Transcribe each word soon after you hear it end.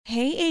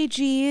Hey,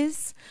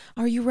 AGs.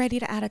 Are you ready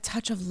to add a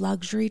touch of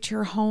luxury to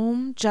your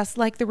home, just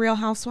like the Real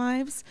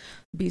Housewives?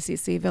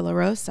 BCC Villa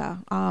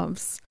Rosa.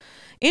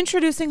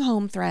 Introducing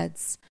Home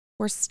Threads,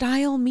 where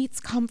style meets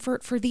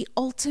comfort for the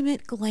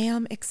ultimate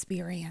glam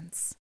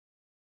experience.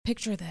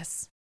 Picture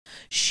this.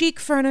 Chic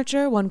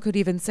furniture, one could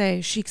even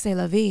say chic c'est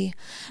la vie,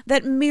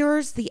 that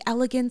mirrors the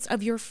elegance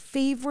of your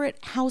favorite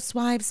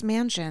housewives'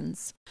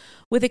 mansions.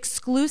 With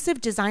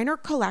exclusive designer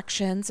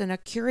collections and a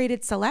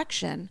curated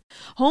selection,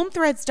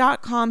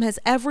 HomeThreads.com has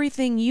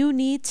everything you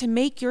need to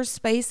make your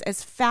space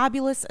as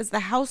fabulous as the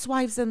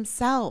housewives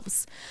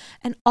themselves,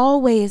 and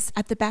always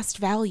at the best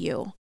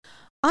value.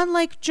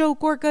 Unlike Joe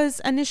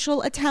Gorga's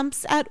initial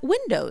attempts at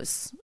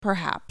windows,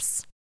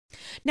 perhaps.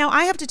 Now,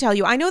 I have to tell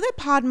you, I know that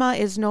Padma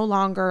is no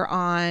longer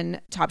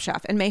on Top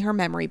Chef, and may her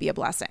memory be a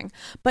blessing,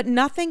 but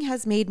nothing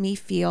has made me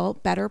feel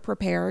better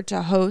prepared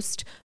to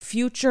host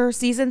future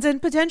seasons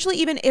and potentially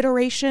even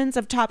iterations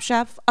of Top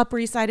Chef Upper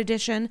East Side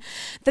Edition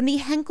than the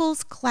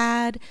Henkel's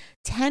Clad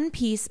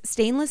 10-piece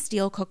stainless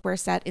steel cookware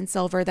set in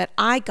silver that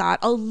I got,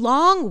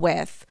 along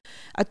with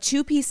a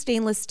 2-piece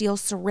stainless steel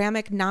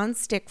ceramic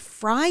nonstick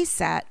fry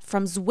set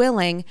from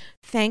Zwilling,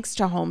 thanks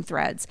to Home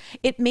Threads.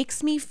 It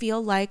makes me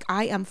feel like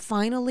I am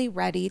finally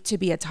ready to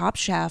be a top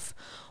chef,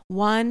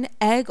 one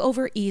egg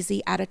over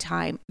easy at a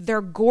time.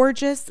 They're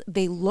gorgeous.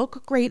 They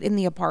look great in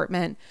the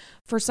apartment.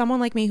 For someone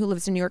like me who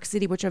lives in New York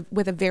City,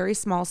 with a very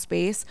small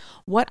space,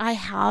 what I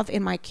have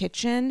in my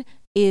kitchen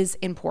is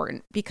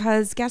important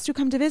because guests who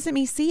come to visit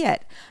me see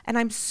it. And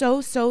I'm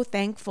so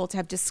thankful to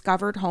have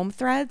discovered Home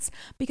Threads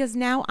because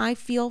now I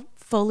feel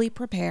fully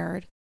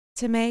prepared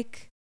to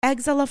make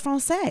eggs a la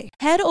française.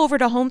 Head over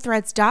to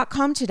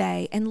HomeThreads.com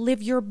today and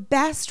live your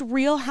best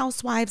Real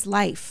Housewives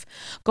life.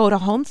 Go to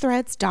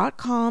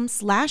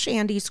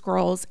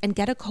HomeThreads.com/AndyScrolls and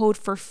get a code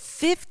for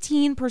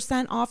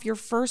 15% off your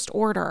first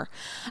order.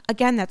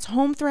 Again, that's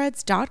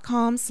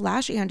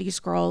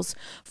HomeThreads.com/AndyScrolls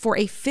for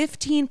a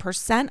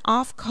 15%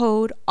 off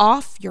code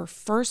off your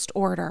first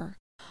order.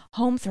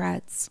 Home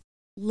Threads.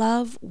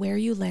 Love where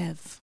you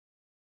live.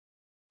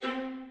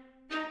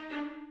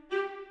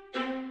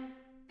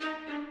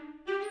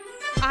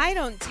 I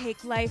don't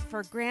take life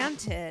for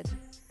granted.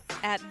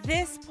 At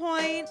this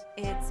point,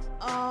 it's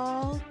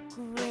all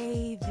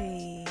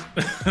gravy.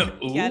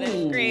 Get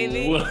it?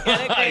 Gravy?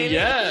 Get it? Gravy?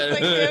 Yes.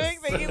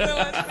 Thank you so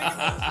much.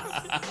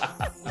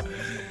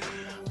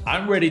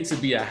 I'm ready to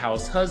be a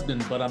house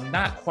husband, but I'm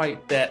not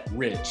quite that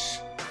rich.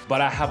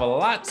 But I have a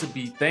lot to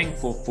be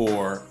thankful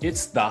for.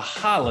 It's the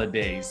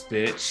holidays,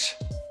 bitch.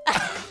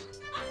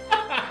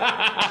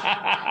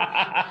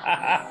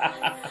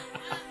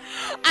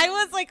 I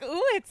was like,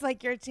 ooh, it's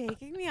like you're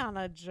taking me on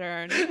a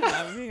journey.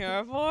 I'm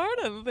here for it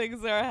and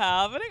things are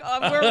happening. Oh,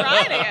 we're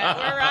riding it.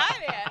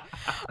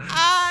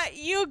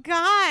 You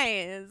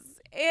guys,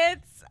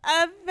 it's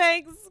a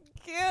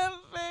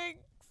Thanksgiving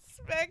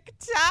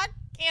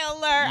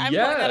spectacular. I'm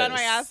putting that on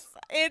my ass.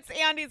 It's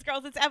Andy's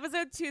Girls. It's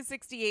episode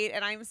 268,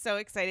 and I'm so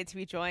excited to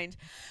be joined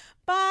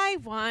by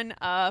one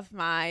of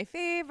my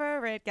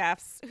favorite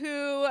guests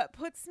who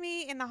puts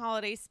me in the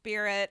holiday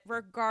spirit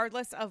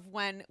regardless of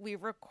when we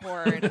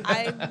record.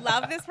 I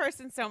love this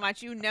person so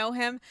much. You know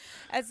him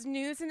as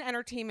news and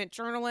entertainment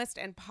journalist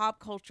and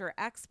pop culture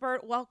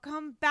expert.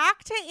 Welcome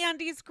back to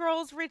Andy's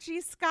Girls,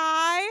 Richie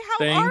Sky. How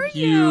are you? Thank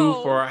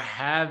you for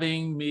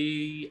having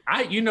me.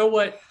 You know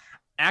what?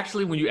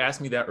 Actually, when you asked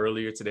me that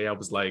earlier today, I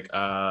was like,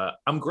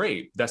 I'm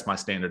great. That's my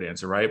standard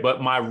answer, right?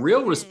 But my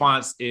real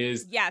response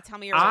is, tell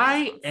me your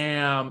I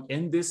am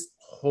in this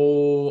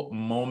whole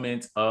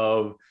moment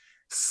of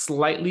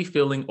slightly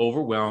feeling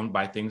overwhelmed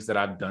by things that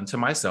I've done to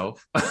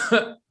myself,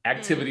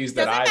 activities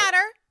that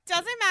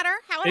Doesn't matter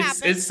how it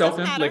happens. It's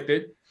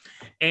self-inflicted.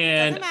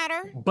 And doesn't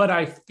matter. But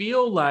I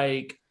feel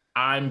like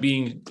I'm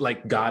being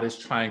like God is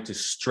trying to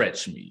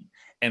stretch me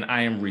and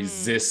I am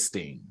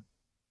resisting.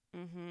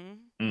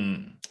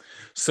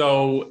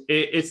 So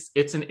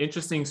it's an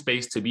interesting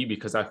space to be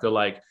because I feel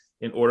like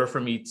in order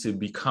for me to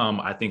become,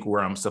 I think,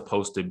 where I'm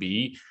supposed to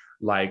be,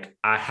 like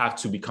I have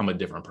to become a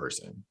different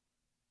person.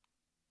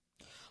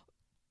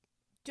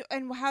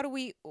 And why do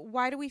we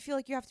feel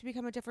like you have to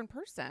become a different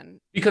person?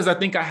 Because I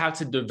think I have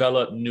to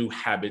develop new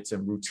habits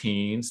and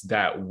routines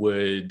that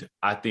would,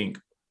 I think,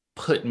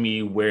 put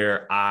me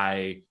where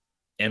I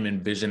am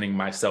envisioning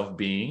myself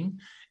being.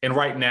 And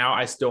right now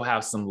I still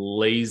have some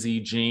lazy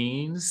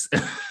genes.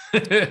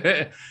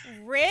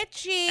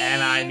 Richie.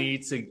 And I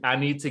need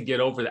to get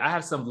over that. I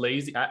have some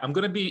lazy, I'm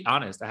going to be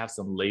honest. I have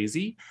some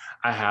lazy,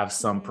 I have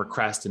some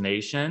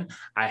procrastination.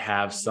 I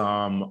have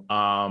some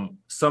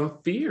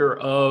fear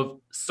of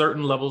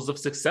certain levels of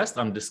success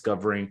I'm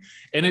discovering.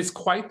 And it's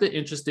quite the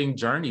interesting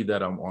journey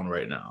that I'm on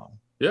right now.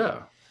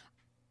 Yeah.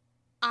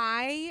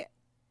 I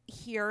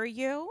hear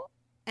you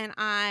and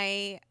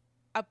I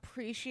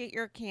appreciate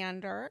your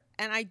candor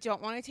and I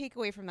don't want to take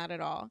away from that at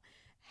all.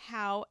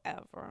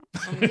 However,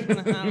 I'm just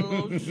gonna add a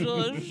little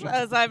shush,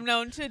 as I'm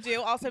known to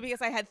do. Also,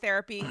 because I had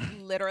therapy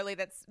literally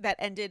that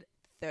ended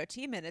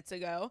 30 minutes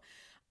ago.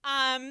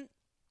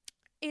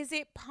 Is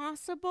it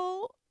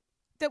possible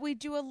that we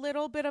do a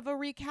little bit of a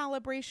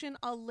recalibration,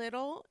 a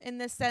little, in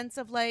the sense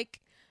of like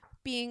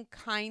being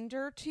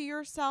kinder to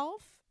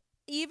yourself,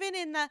 even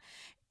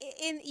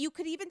you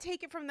could even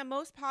take it from the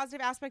most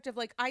positive aspect of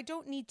like, I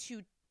don't need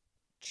to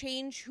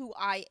change who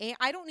I am.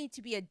 I don't need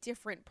to be a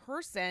different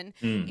person.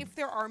 If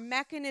there are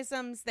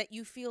mechanisms that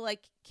you feel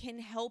like can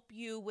help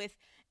you with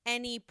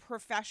any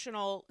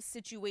professional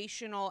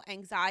situational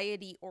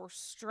anxiety or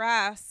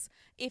stress,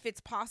 if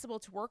it's possible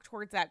to work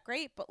towards that,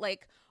 great. But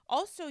like,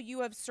 also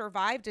you have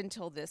survived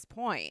until this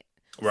point.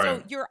 Right.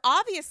 So you're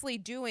obviously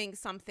doing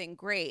something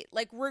great.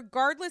 Like,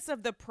 regardless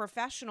of the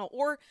professional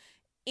or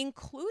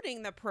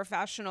including the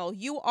professional,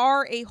 you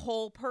are a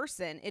whole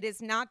person. It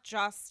is not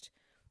just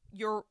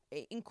your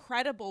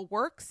incredible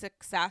work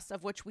success,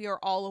 of which we are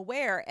all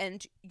aware,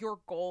 and your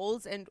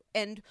goals and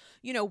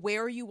you know,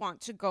 where you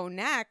want to go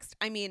next.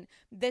 I mean,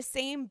 the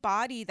same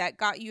body that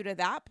got you to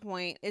that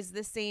point is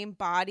the same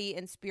body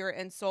and spirit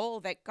and soul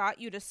that got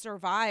you to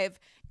survive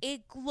a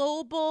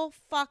global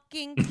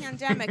fucking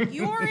pandemic.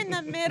 You are in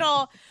the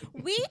middle.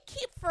 We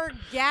keep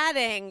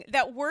forgetting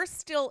that we're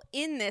still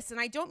in this, and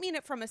I don't mean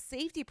it from a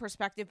safety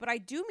perspective, but I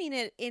do mean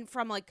it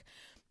from like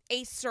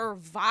a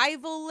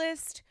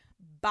survivalist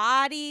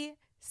body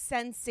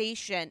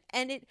sensation.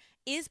 And it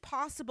is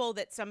possible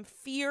that some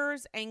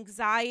fears,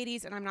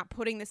 anxieties, and I'm not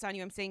putting this on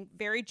you, I'm saying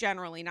very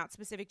generally, not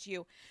specific to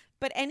you,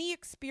 but any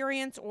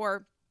experience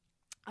or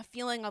a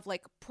feeling of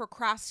like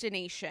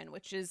procrastination,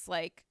 which is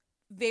like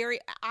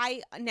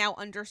I now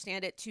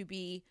understand it to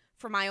be,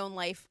 for my own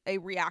life, a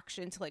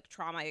reaction to like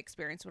trauma I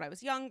experienced when I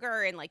was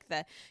younger, and like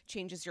the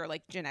changes your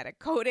like genetic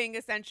coding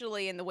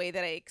essentially, and the way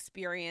that I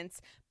experience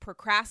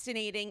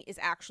procrastinating is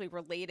actually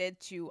related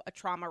to a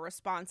trauma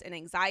response and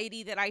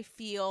anxiety that I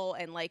feel,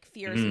 and like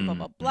fears and blah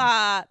blah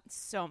blah.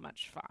 So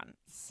much fun.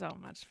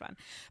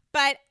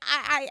 But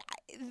I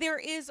there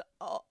is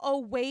a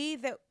way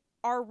that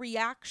our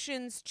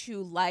reactions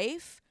to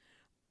life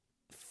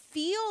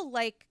feel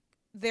like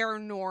they're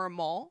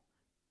normal,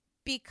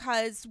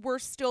 because we're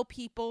still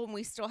people and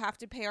we still have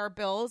to pay our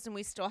bills and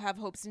we still have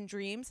hopes and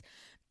dreams.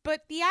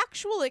 But the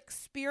actual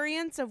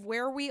experience of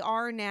where we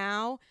are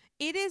now,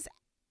 it is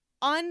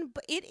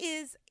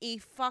a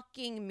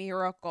fucking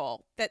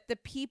miracle that the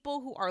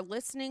people who are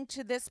listening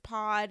to this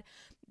pod,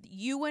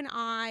 you and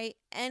I,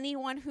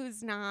 anyone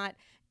who's not,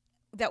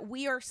 that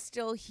we are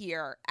still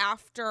here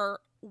after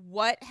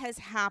what has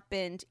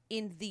happened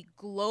in the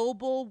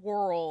global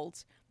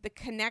world, the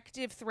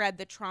connective thread,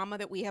 the trauma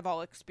that we have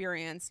all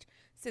experienced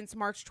since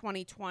March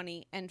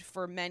 2020, and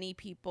for many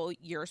people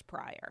years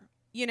prior,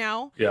 you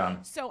know?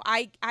 Yeah. So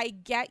I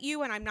get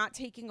you, and I'm not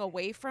taking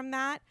away from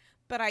that,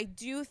 but I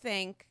do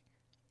think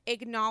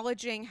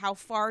acknowledging how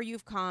far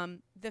you've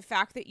come, the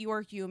fact that you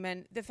are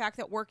human, the fact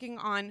that working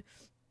on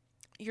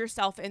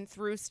yourself and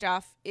through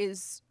stuff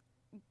is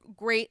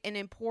great and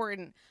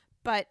important,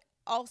 but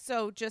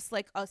also just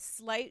like a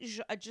slight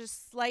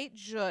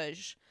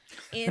zhuzh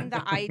in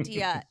the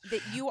idea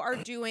that you are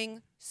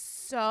doing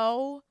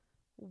so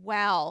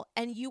well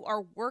and you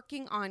are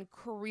working on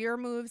career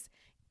moves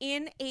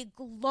in a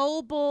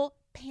global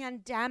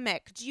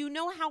pandemic. Do you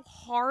know how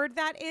hard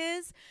that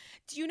is?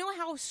 Do you know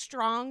how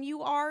strong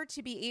you are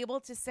to be able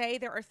to say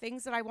there are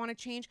things that I want to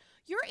change?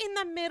 You're in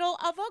the middle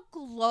of a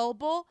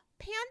global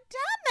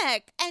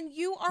pandemic and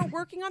you are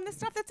working on this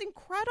stuff. That's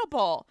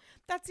incredible.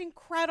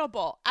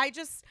 I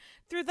just,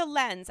 through the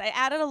lens, I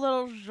added a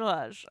little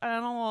zhuzh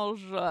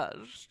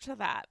to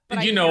that.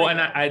 But you know, and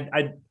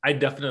I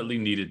definitely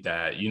needed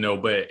that, you know,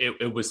 but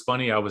it was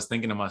funny. I was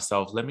thinking to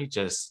myself, let me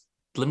just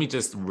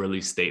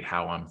really state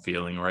how I'm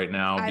feeling right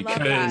now,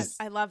 because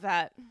I love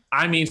that.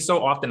 I mean,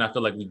 so often I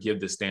feel like we give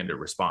the standard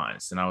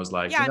response, and I was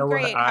like, yeah, you know I'm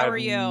great. what? How are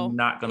you?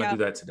 Not going to do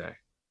that today.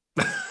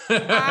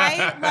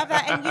 I love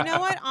that. And you know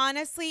what?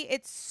 Honestly,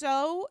 it's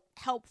so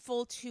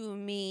helpful to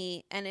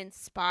me and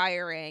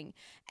inspiring.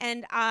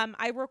 And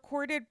I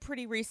recorded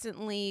pretty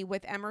recently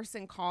with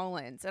Emerson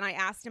Collins, and I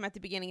asked him at the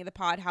beginning of the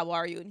pod, how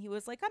are you? And he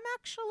was like, I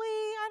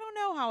don't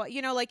know how,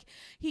 you know, like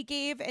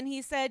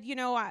he said, you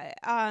know,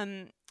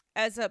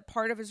 as a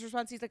part of his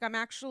response, he's like, I'm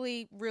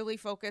actually really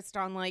focused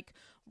on like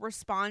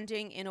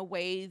responding in a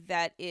way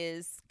that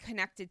is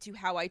connected to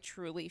how I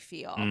truly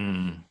feel.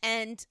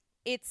 And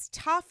it's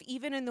tough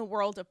even in the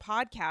world of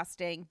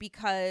podcasting,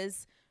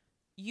 because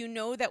you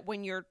know that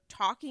when you're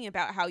talking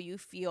about how you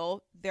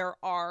feel, there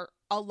are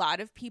a lot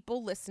of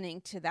people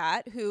listening to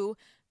that who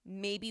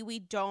maybe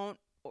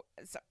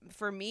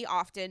for me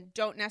often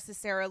don't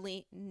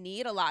necessarily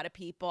need a lot of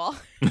people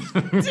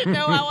to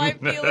know how I'm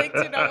feeling,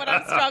 to know what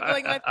I'm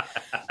struggling with,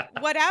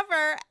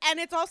 whatever. And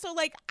it's also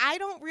like, I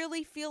don't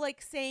really feel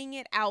like saying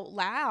it out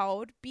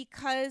loud,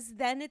 because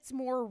then it's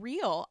more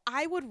real.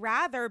 I would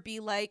rather be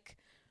like,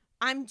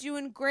 I'm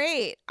doing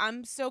great.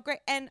 I'm so great.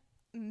 And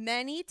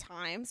many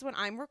times when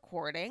I'm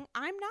recording,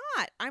 I'm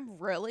not. I'm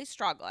really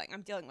struggling.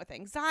 I'm dealing with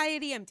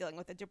anxiety. I'm dealing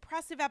with a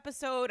depressive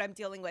episode. I'm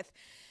dealing with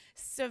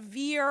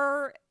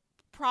severe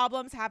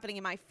problems happening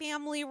in my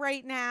family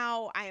right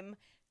now. I'm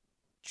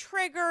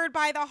triggered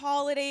by the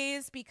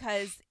holidays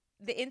because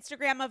the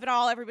Instagram of it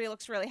all, everybody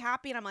looks really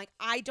happy. And I'm like,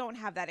 I don't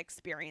have that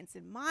experience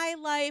in my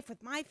life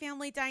with my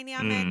family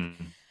dynamic.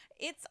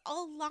 It's a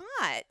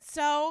lot.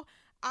 So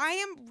I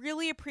am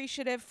really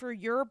appreciative for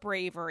your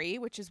bravery,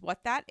 which is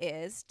what that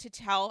is, to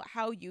tell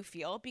how you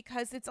feel,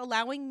 because it's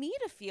allowing me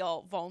to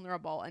feel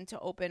vulnerable and to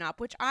open up,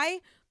 which I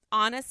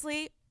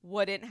honestly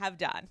wouldn't have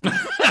done. But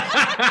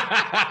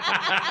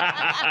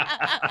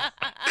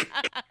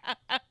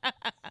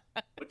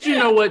you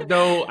know what,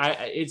 though?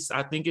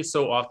 I think it's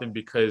so often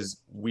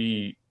because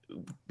we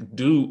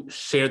do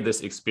share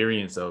this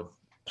experience of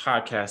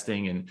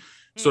podcasting and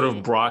sort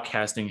of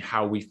broadcasting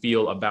how we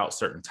feel about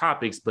certain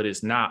topics, but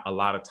it's not a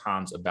lot of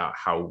times about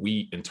how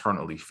we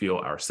internally feel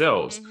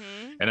ourselves.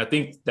 And I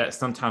think that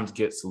sometimes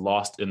gets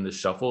lost in the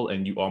shuffle,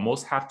 and you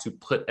almost have to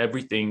put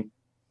everything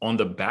on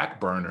the back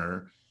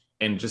burner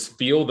and just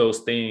feel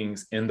those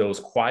things in those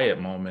quiet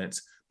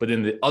moments. But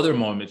in the other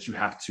moments, you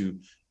have to,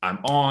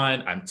 I'm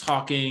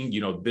talking,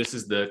 this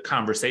is the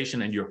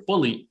conversation, and you're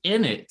fully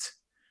in it.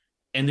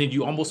 And then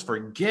you almost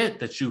forget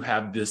that you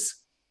have this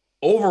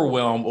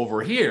overwhelm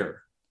over here.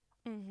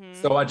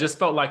 So I just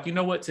felt like, you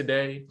know what,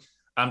 today,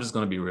 I'm just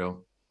going to be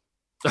real.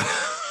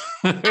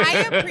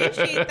 I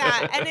appreciate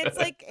that. And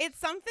it's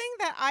something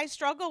that I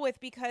struggle with,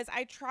 because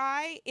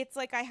it's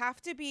like I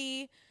have to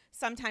be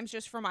sometimes,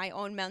 just for my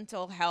own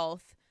mental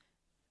health,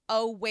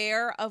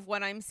 aware of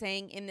what I'm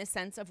saying, in the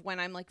sense of when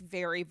I'm like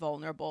very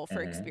vulnerable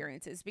for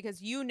experiences,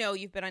 because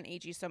you've been on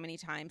AG so many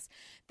times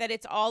that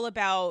it's all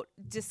about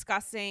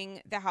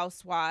discussing the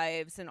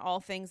housewives and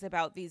all things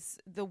about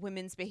the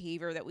women's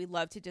behavior that we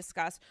love to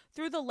discuss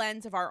through the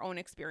lens of our own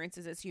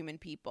experiences as human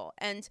people.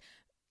 And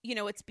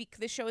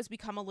the show has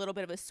become a little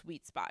bit of a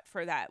sweet spot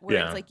for that,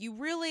 where it's like you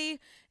really,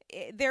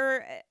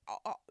 the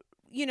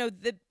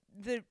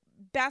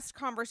best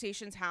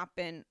conversations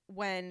happen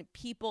when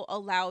people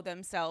allow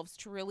themselves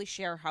to really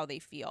share how they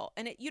feel.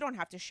 And you don't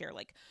have to share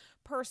like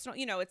personal,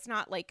 it's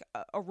not like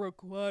a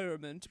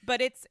requirement,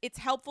 but it's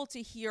helpful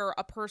to hear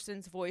a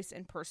person's voice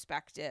and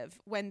perspective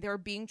when they're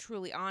being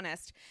truly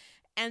honest.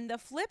 And the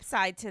flip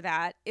side to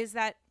that is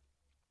that,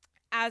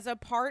 as a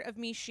part of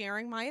me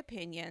sharing my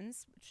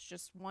opinions, which is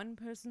just one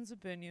person's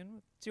opinion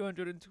with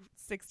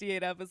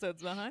 268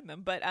 episodes behind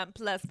them, but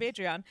plus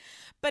Patreon,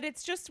 but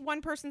it's just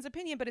one person's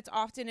opinion, but it's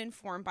often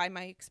informed by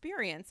my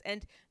experience.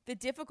 And the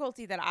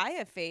difficulty that I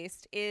have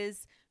faced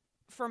is,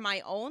 for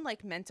my own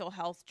like mental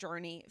health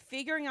journey,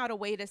 figuring out a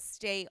way to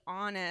stay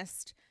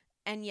honest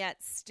and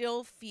yet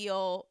still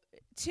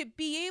to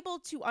be able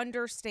to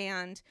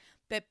understand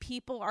that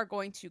people are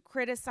going to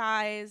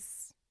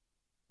criticize,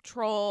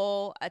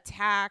 troll,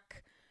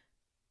 attack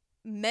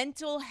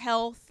mental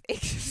health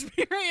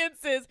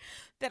experiences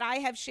that I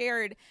have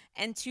shared,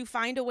 and to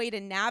find a way to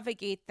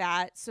navigate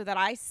that so that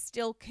I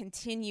still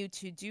continue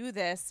to do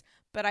this,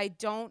 but I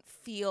don't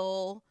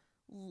feel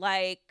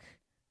like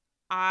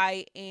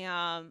I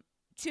am,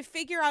 to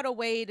figure out a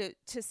way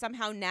to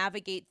somehow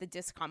navigate the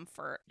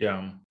discomfort.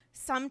 Yeah.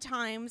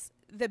 Sometimes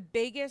the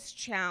biggest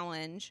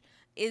challenge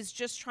is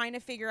just trying to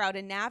figure out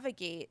and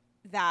navigate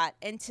that,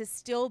 and to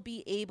still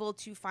be able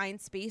to find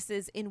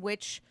spaces in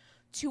which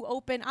to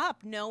open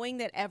up, knowing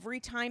that every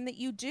time that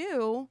you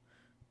do,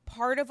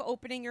 part of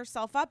opening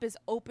yourself up is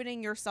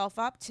opening yourself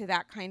up to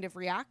that kind of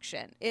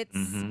reaction.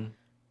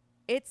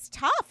 It's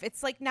tough.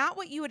 It's like not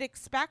what you would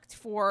expect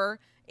for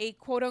a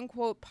quote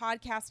unquote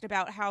podcast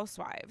about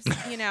housewives, But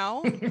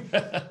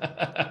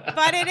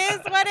it is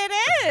what it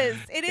is.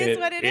 It is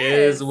what it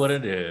is.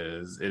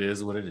 It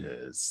is what it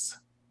is.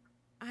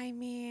 I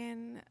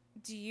mean,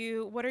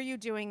 what are you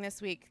doing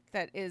this week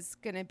that is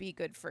going to be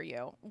good for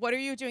you? What are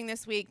you doing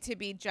this week to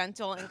be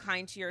gentle and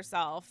kind to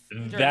yourself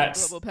during the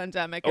global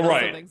pandemic and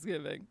also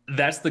Thanksgiving?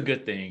 That's the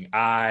good thing.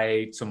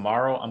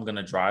 Tomorrow I'm going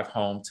to drive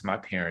home to my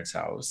parents'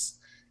 house.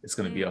 It's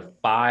going to be a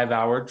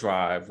 5-hour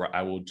drive where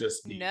I will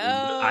just be.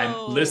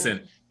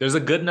 Listen, there's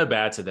a good and a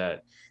bad to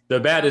that. The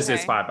bad is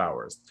it's 5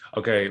 hours.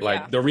 Okay.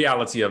 Like the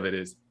reality of it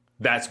is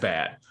that's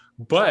bad.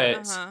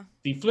 But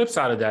the flip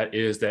side of that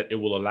is that it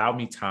will allow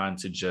me time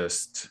to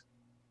just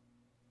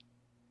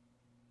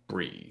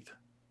breathe.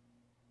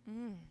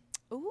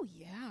 Oh,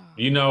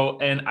 yeah.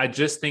 And I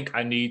just think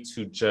I need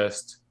to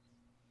just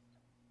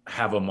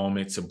have a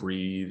moment to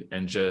breathe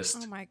and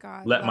just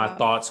let my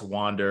thoughts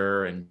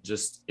wander and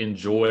just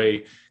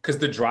enjoy, because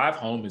the drive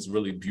home is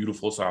really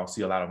beautiful. So I'll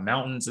see a lot of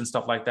mountains and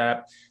stuff like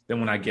that. Then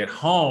when I get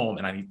home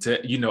and I need to,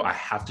 I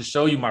have to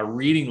show you my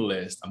reading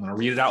list. I'm going to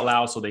read it out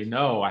loud so they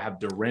know. I have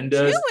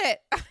Dorinda's. Do it.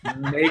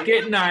 Make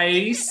it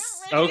nice.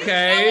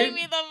 Okay. Showing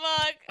me the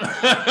book. Oh my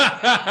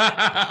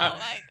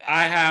God.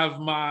 I have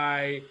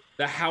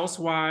The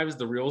Housewives,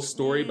 the real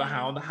story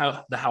behind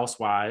the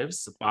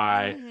Housewives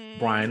by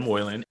Brian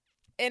Moylan.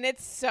 And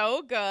it's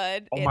so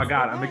good. Oh my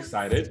God, I'm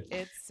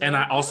excited. And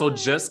I also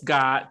just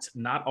got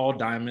Not All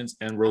Diamonds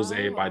and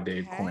Rosé by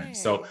Dave Quinn.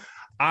 So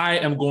I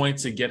am going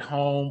to get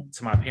home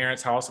to my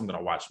parents' house. I'm going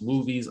to watch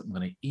movies. I'm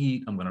going to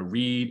eat. I'm going to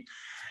read.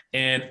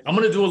 And I'm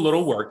going to do a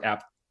little work.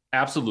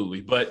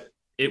 Absolutely. But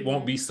it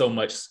won't be so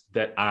much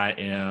that I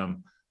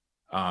am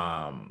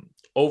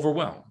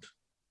overwhelmed.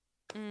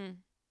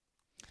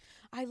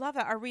 I love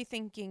that. Are you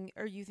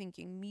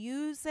thinking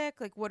music?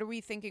 Like, what are we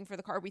thinking for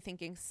the car? Are we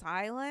thinking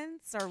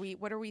silence?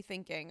 What are we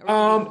thinking?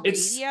 Are we thinking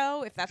It's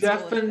radio, if that's still a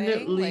thing?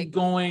 definitely Like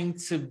going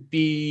to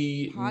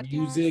be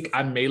music. podcasts?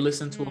 I may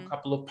listen to a Mm.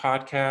 couple of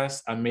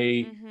podcasts. I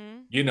may,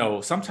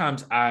 Mm-hmm.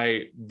 sometimes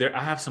I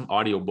have some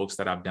audiobooks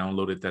that I've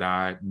downloaded that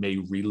I may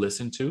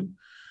re-listen to.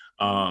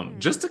 Mm.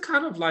 Just to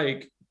kind of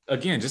like,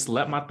 again, just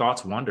let my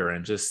thoughts wander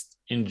and just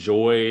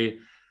enjoy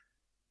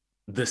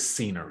the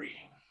scenery.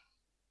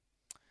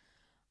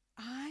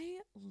 I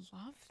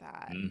love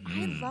that.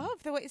 I Hmm.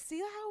 love the way, see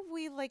how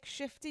we like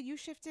you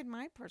shifted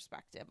my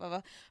perspective of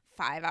a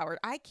 5 hour.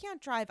 I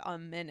can't drive a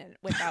minute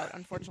without,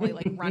 unfortunately,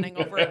 like running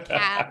over a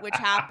cat, which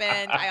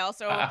happened. I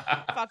also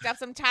fucked up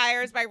some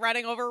tires by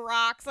running over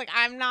rocks. Like,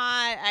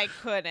 I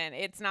couldn't.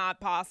 It's not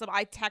possible.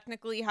 I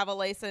technically have a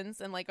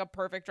license and like a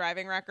perfect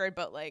driving record,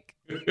 but like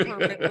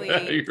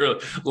perfectly, You're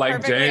like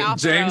perfectly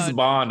off the James road.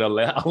 Bond, a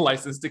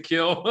license to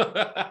kill.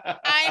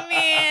 I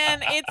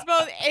mean, it's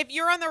both. If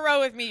you're on the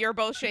road with me, you're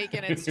both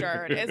shaken and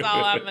stirred, is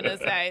all I'm gonna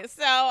say.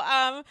 So,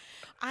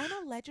 I'm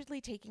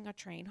allegedly taking a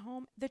train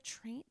home. The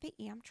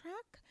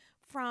Amtrak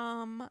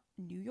from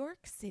New York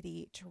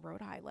City to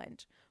Rhode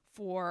Island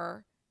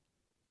for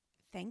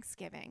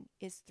Thanksgiving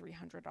is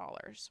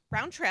 $300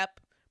 round trip,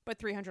 but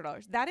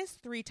 $300. That is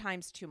 3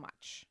 times too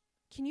much.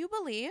 Can you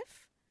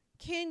believe?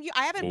 Can you?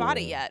 I haven't bought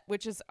it Oh. yet,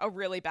 which is a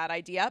really bad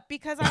idea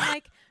because I'm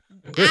like,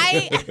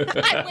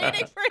 I'm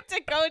waiting for it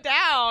to go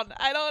down.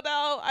 I don't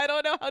know. I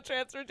don't know how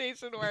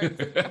transportation works.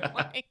 I'm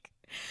like,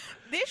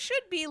 this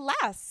should be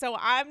less. So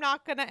I'm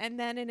not gonna. And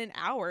then in an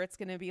hour, it's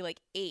gonna be like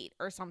 8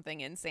 or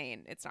something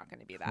insane. It's not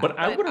gonna be that. But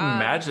I would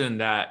imagine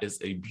that is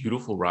a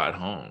beautiful ride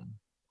home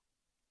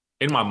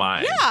in my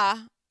mind.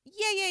 Yeah.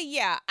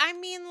 Yeah. I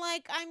mean,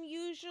 like, I'm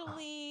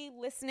usually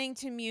listening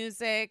to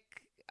music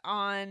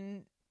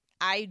on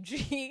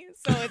IG.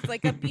 So it's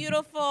like the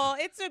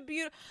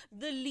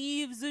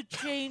leaves are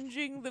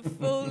changing, the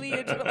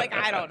foliage, but like,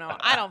 I don't know.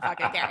 I don't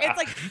fucking care. It's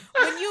like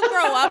when you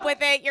grow up with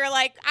it, you're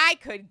like, I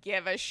could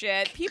give a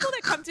shit. People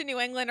that come to New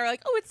England are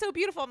like, oh, it's so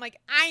beautiful. I'm like,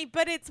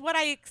 but it's what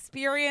I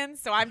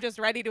experienced. So I'm just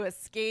ready to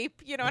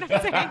escape. You know what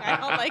I'm saying? I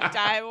don't like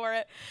die for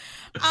it.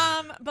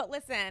 But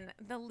listen,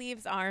 the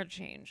leaves are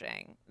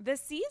changing. The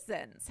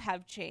seasons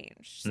have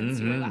changed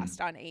since you were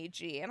last on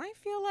AG. And I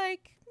feel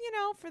like,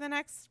 for the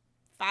next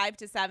 5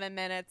 to 7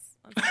 minutes,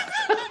 you know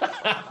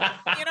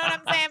what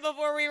I'm saying,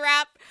 before we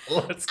wrap?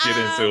 Let's get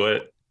into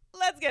it.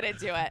 Let's get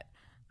into it.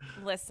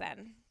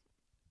 Listen,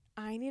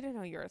 I need to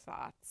know your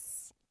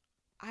thoughts.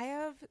 I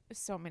have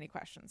so many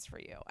questions for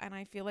you. And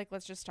I feel like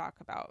let's just talk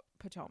about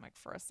Potomac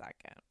for a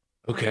second.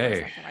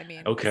 Okay. I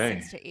mean,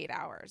 okay. 6 to 8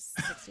 hours.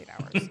 6 to 8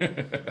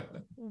 hours.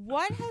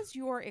 What has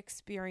your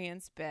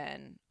experience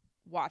been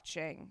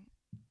watching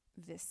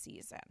this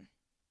season?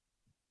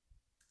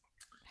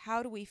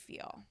 How do we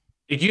feel?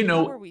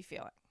 How are we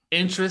feeling?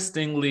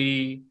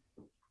 Interestingly,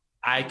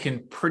 I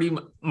can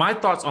my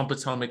thoughts on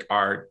Potomac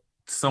are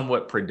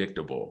somewhat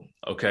predictable.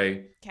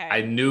 Okay.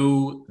 I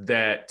knew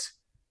that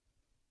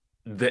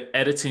the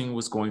editing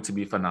was going to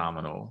be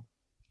phenomenal.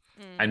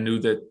 I knew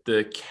that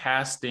the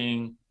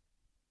casting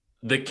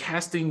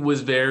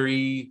was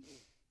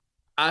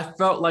I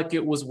felt like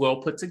it was well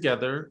put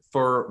together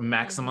for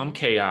maximum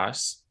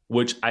chaos,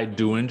 which I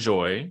do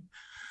enjoy.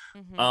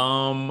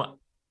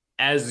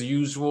 As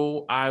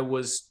usual, I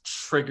was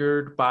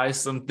triggered by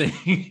some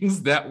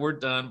things that were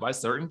done by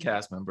certain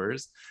cast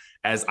members,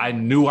 as I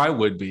knew I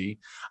would be.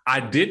 I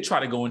did try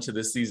to go into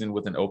this season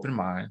with an open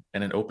mind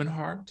and an open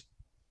heart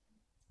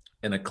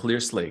and a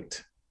clear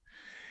slate.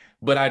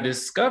 But I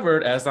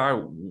discovered as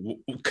I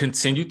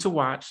continued to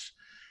watch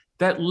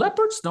that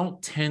leopards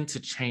don't tend to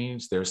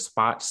change their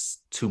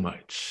spots too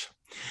much.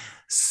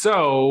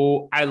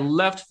 So I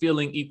left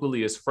feeling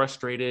equally as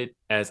frustrated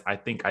as I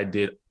think I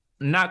did.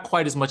 Not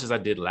quite as much as I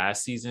did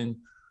last season,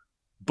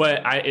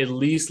 but I at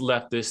least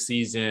left this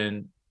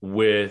season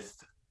with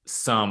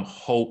some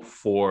hope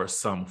for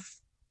some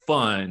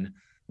fun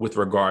with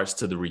regards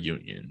to the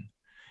reunion.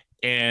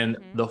 And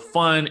the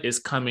fun is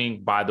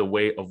coming by the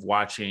way of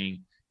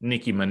watching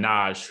Nicki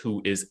Minaj,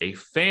 who is a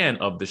fan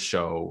of the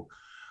show,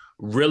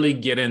 really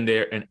get in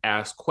there and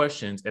ask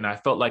questions. And I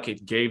felt like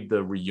it gave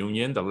the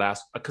reunion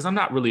because I'm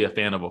not really a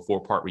fan of a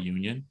 4-part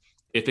reunion.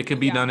 If it can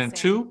be done in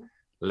 2,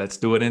 let's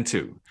do it in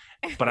 2.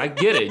 But I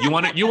get it. You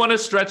want to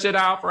stretch it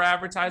out for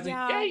advertising.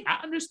 Yeah. Hey,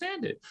 I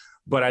understand it.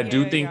 But I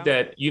do think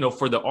that,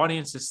 for the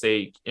audience's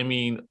sake, I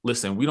mean,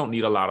 listen, we don't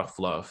need a lot of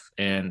fluff.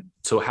 And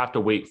to have to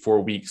wait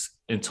 4 weeks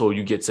until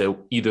you get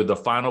to either the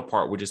final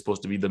part, which is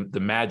supposed to be the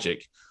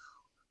magic.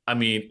 I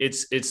mean,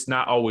 it's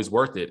not always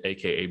worth it,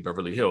 AKA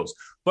Beverly Hills.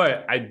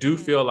 But I do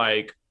feel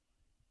like,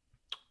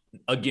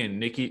 again,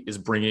 Nicki is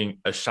bringing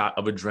a shot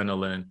of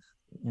adrenaline.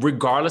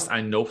 Regardless, I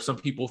know some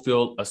people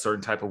feel a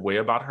certain type of way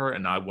about her,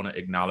 and I want to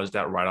acknowledge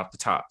that right off the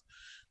top.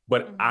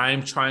 But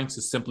I'm trying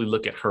to simply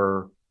look at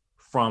her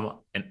from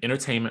an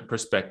entertainment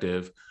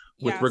perspective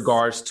with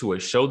regards to a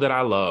show that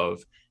I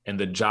love and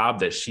the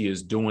job that she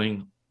is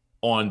doing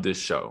on this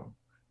show.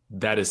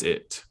 That is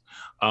it.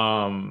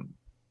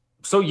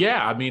 So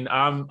yeah, I mean,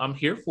 I'm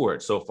here for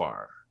it so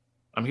far.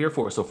 I'm here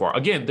for it so far.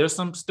 Again, there's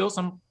still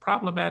some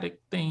problematic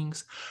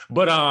things,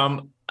 but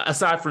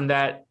aside from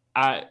that,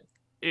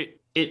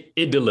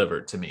 it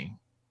delivered to me.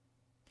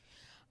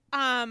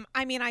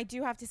 I mean, I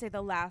do have to say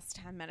the last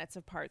 10 minutes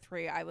of part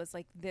three, I was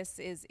like, this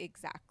is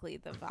exactly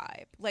the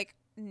vibe. Like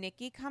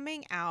Nikki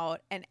coming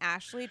out and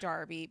Ashley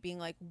Darby being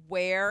like,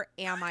 where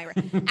am I?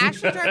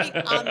 Ashley Darby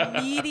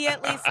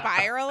immediately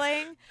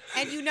spiraling.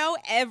 And you know,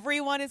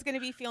 everyone is going to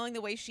be feeling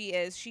the way she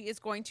is. She is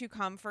going to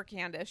come for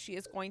Candace. She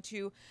is going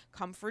to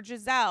come for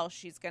Giselle.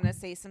 She's going to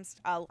say some,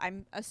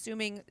 I'm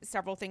assuming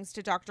several things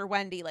to Dr.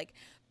 Wendy. Like,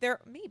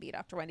 maybe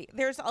Dr. Wendy.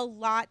 There's a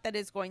lot that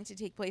is going to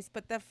take place.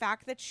 But the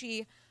fact that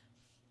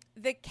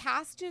the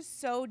cast is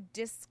so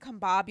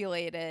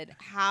discombobulated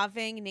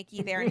having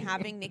Nikki there and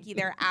having Nikki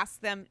there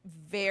ask them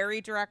very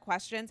direct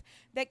questions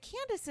that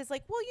Candace is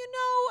like, well, you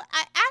know,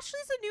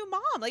 Ashley's a new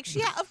mom. Like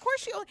of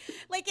course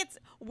like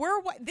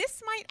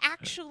this might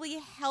actually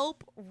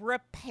help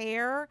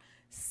repair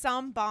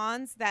some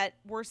bonds that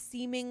were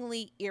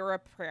seemingly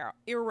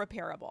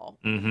irreparable.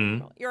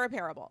 Mm-hmm.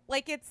 Irreparable.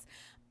 Like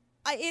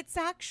it's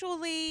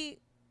actually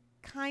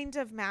kind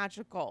of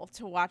magical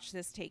to watch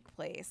this take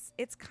place.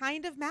 It's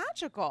kind of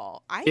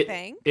magical, I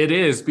think. It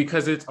is,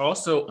 because it's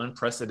also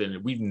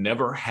unprecedented. We've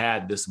never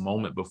had this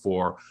moment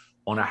before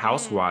on a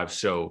Housewives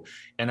show.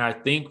 And I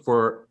think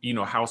for,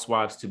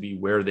 Housewives to be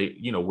where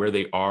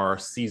they are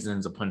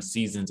seasons upon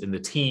seasons in the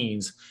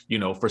teens,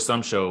 for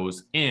some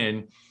shows,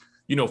 and,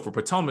 for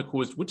Potomac,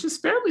 which is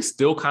fairly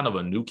still kind of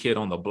a new kid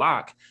on the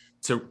block,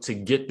 to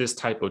get this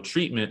type of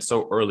treatment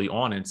so early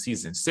on in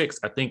season 6,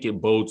 I think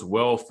it bodes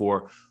well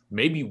for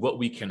maybe what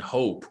we can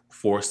hope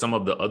for some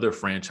of the other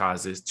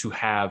franchises to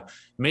have,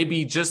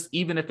 maybe just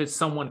even if it's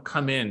someone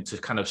come in to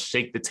kind of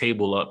shake the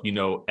table up,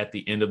 at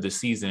the end of the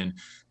season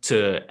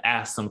to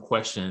ask some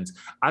questions.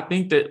 I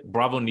think that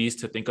Bravo needs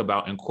to think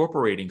about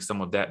incorporating some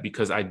of that,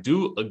 because I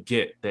do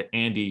get that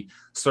Andy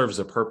serves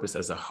a purpose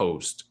as a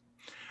host.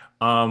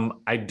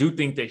 I do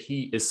think that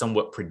he is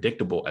somewhat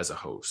predictable as a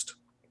host.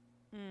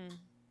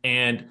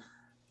 And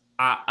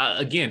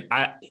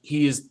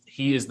he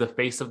is the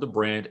face of the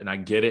brand, and I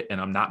get it,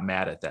 and I'm not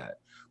mad at that.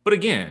 But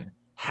again,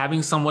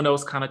 having someone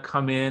else kind of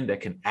come in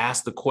that can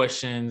ask the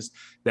questions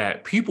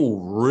that people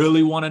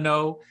really want to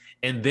know,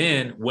 and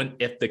then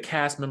if the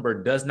cast member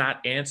does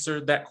not answer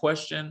that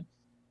question,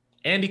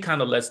 Andy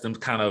kind of lets them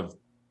kind of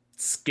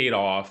skate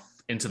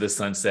off into the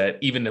sunset,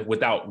 even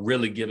without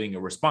really giving a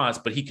response,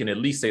 but he can at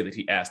least say that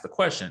he asked the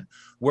question.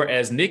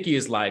 Whereas Nikki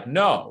is like,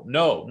 no,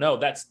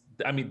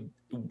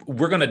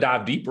 we're going to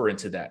dive deeper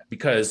into that,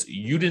 because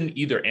you didn't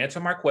either answer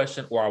my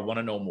question or I want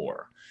to know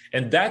more.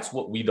 And that's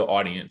what we, the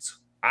audience,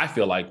 I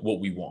feel like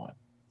what we want.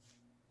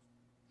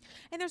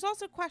 And there's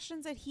also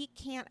questions that he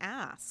can't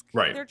ask.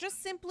 Right. They're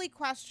just simply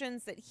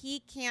questions that he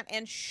can't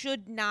and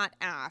should not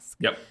ask.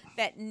 Yep.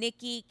 That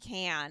Nikki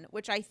can,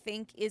 which I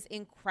think is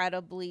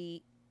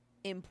incredibly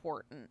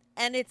important.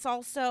 And it's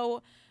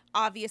also,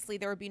 obviously,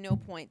 there would be no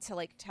point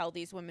to tell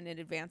these women in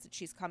advance that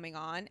she's coming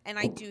on. And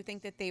I do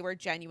think that they were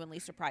genuinely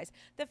surprised.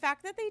 The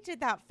fact that they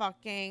did that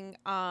fucking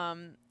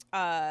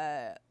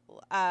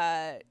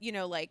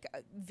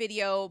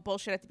video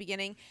bullshit at the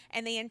beginning,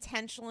 and they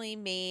intentionally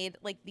made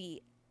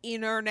the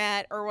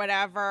internet or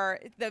whatever,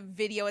 the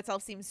video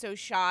itself seems so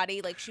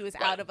shoddy, like she was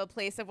out of a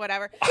place of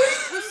whatever.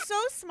 It was so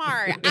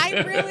smart.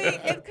 I really,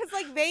 because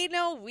they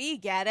know we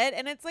get it,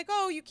 and it's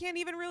oh, you can't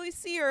even really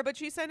see her, but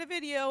she sent a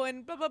video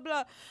and blah blah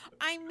blah.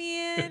 I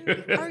mean,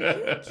 are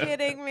you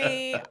kidding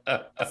me?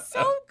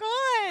 So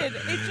good.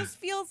 It just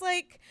feels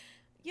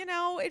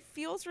it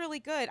feels really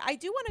good. I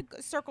do want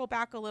to circle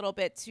back a little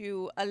bit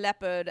to a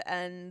leopard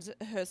and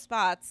her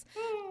spots.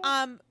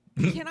 Can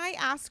I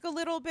ask a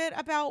little bit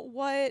about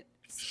what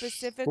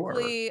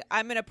specifically? Sure.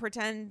 I'm going to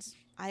pretend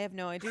I have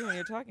no idea what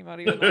you're talking about,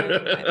 even though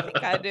I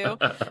think I do.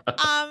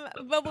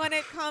 But when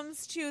it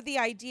comes to the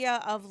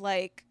idea of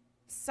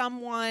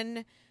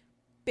someone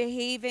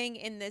behaving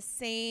in the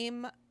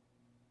same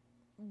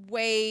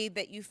way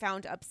that you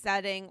found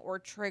upsetting or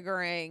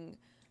triggering,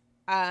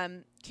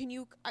 can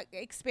you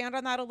expand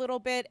on that a little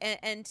bit,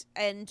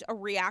 and a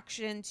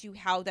reaction to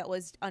how that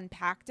was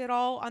unpacked at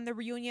all on the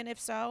reunion, if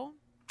so?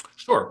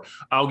 Sure.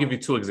 I'll give you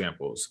 2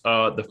 examples.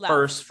 The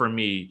first for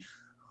me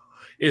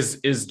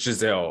is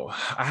Giselle.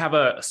 I have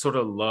a sort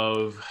of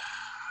love.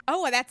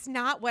 Oh, that's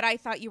not what I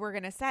thought you were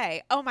going to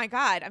say. Oh my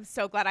God. I'm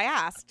so glad I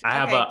asked. I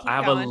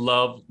have a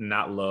love,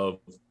 not love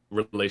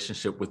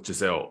relationship with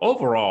Giselle.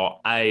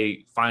 Overall,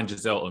 I find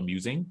Giselle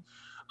amusing.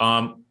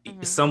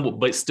 Somewhat,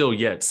 but still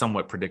yet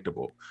somewhat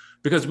predictable,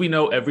 because we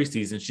know every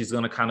season she's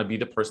going to kind of be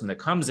the person that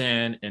comes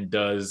in and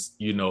does,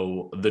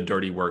 the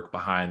dirty work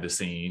behind the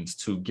scenes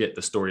to get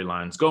the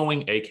storylines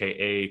going,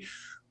 AKA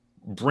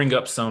bring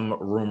up some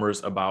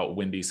rumors about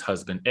Wendy's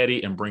husband,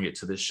 Eddie, and bring it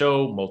to the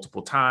show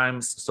multiple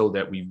times so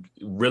that we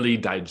really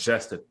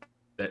digest it,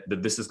 that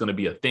this is going to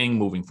be a thing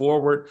moving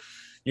forward.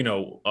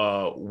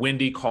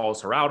 Wendy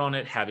calls her out on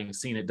it, having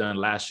seen it done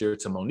last year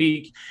to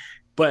Monique.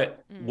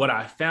 But what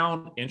I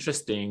found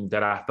interesting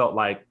that I felt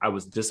like I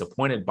was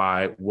disappointed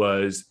by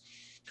was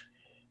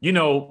you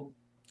know,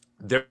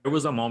 there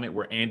was a moment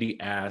where Andy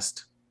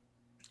asked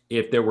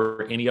if there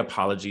were any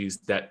apologies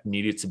that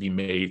needed to be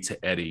made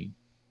to Eddie.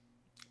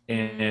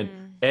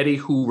 And Eddie,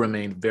 who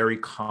remained very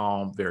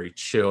calm, very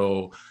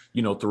chill,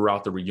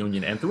 throughout the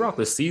reunion and throughout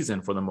the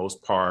season for the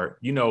most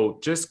part,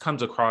 just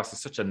comes across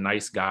as such a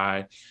nice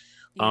guy.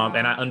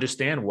 And I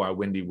understand why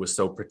Wendy was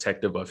so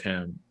protective of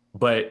him.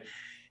 But,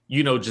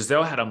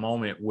 Giselle had a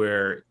moment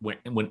where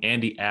when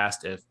Andy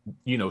asked if,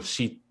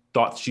 she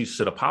thought she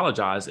should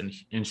apologize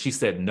and she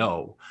said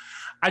no.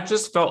 I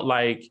just felt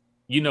like,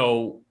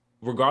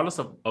 regardless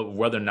of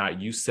whether or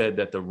not you said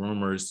that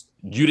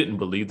you didn't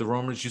believe the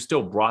rumors, you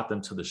still brought them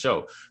to the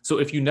show. So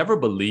if you never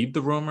believed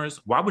the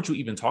rumors, why would you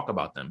even talk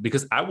about them?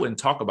 Because I wouldn't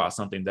talk about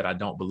something that I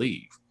don't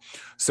believe.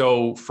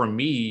 So for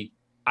me,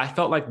 I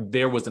felt like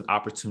there was an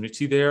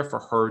opportunity there for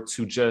her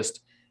to just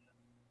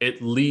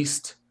at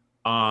least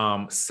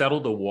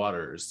settle the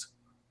waters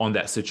on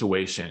that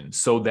situation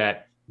so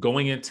that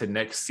going into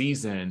next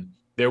season,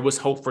 there was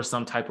hope for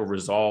some type of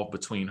resolve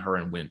between her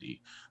and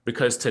Wendy.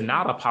 Because to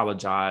not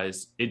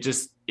apologize, it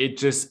just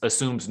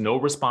assumes no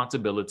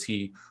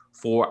responsibility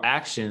for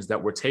actions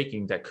that were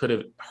taken that could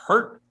have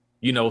hurt,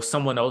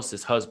 someone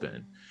else's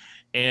husband.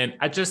 And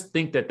I just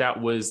think that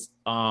was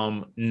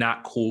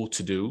not cool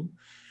to do.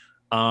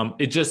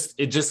 It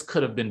just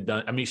could have been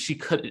done. I mean,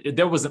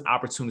 there was an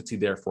opportunity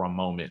there for a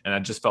moment. And I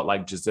just felt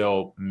like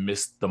Giselle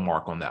missed the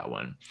mark on that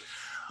one.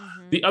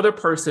 Mm-hmm. The other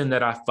person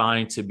that I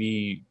find to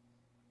be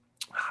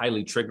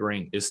highly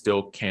triggering is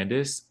still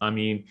Candace. I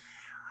mean,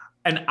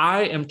 and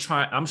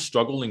I'm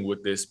struggling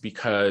with this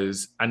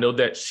because I know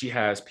that she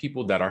has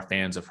people that are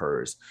fans of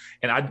hers.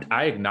 And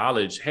I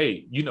acknowledge,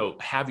 hey,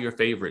 have your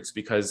favorites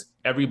because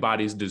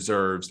everybody's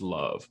deserves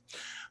love.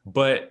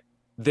 But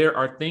there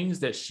are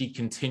things that she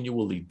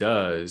continually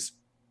does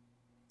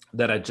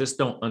that I just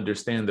don't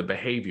understand the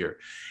behavior.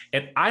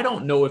 And I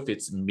don't know if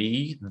it's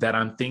me that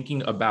I'm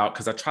thinking about,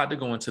 because I tried to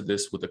go into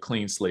this with a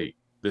clean slate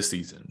this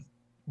season,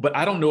 but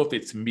I don't know if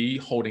it's me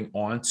holding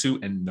on to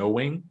and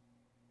knowing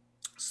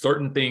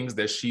certain things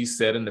that she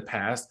said in the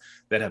past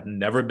that have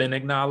never been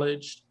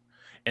acknowledged.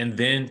 And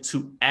then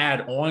to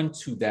add on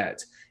to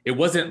that, it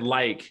wasn't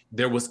like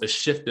there was a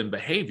shift in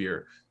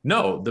behavior.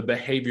 No, the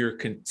behavior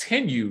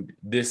continued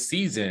this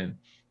season,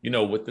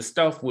 with the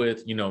stuff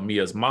with,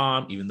 Mia's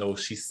mom, even though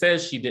she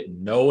says she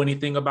didn't know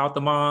anything about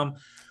the mom.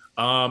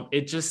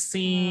 It just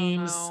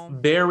seems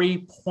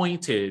very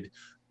pointed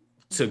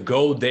to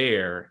go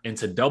there and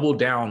to double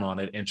down on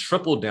it and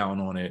triple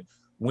down on it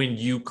when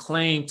you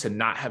claim to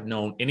not have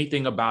known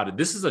anything about it.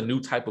 This is a new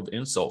type of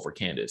insult for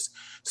Candace.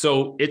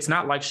 So it's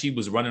not like she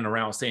was running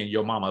around saying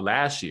your mama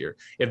last year.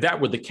 If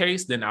that were the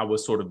case, then I would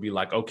sort of be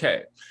like,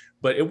 okay,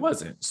 but it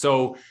wasn't.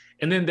 So,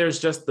 and then there's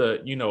just the,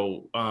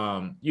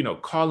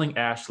 calling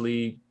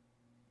Ashley,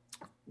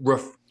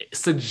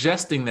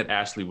 suggesting that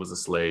Ashley was a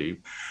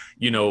slave,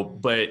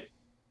 but,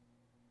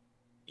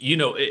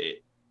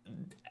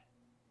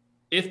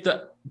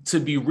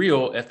 to be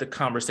real, if the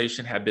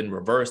conversation had been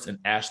reversed and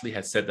Ashley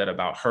had said that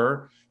about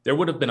her, there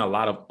would have been a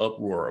lot of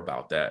uproar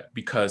about that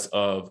because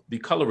of the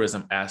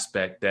colorism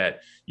aspect that,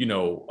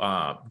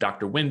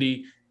 Dr.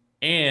 Wendy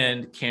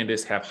and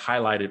Candace have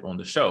highlighted on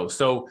the show.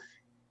 So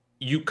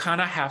you kind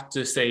of have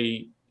to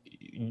say,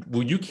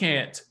 well, you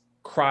can't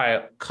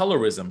cry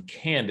colorism,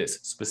 Candace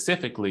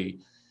specifically,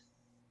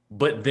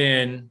 but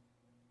then,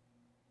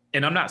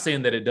 and I'm not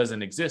saying that it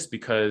doesn't exist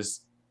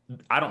because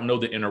I don't know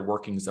the inner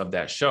workings of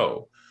that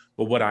show.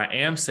 But what I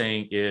am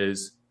saying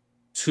is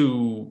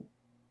to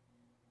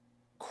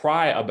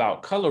cry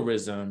about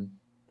colorism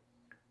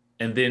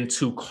and then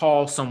to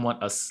call someone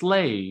a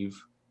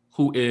slave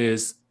who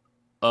is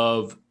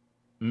of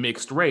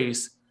mixed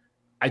race,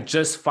 I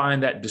just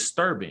find that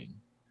disturbing.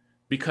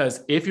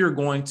 Because if you're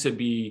going to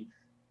be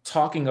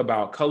talking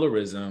about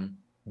colorism,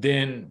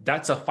 then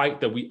that's a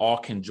fight that we all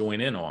can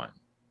join in on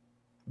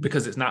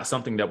because it's not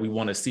something that we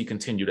want to see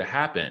continue to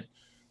happen.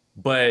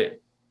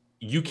 But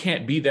you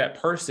can't be that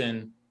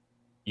person,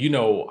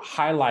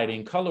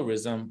 highlighting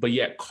colorism, but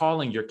yet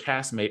calling your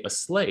castmate a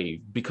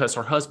slave because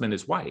her husband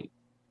is white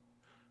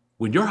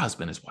when your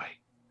husband is white.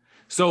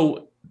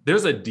 So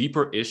there's a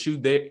deeper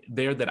issue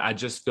there that I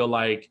just feel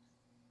like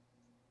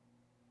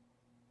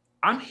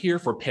I'm here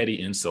for petty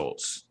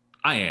insults.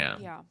 I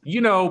am,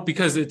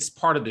 because it's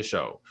part of the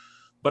show.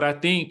 But I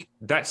think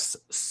that's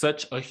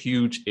such a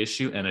huge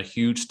issue and a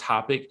huge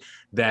topic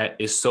that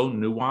is so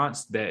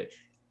nuanced that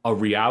a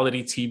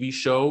reality TV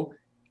show,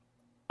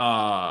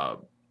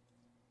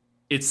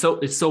 it's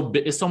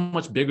so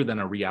much bigger than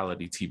a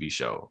reality TV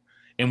show.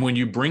 And when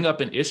you bring up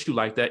an issue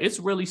like that, it's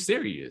really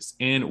serious.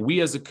 And we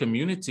as a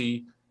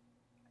community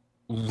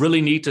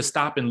really need to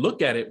stop and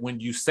look at it when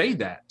you say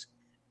that.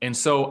 And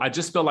so I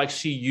just feel like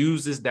she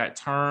uses that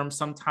term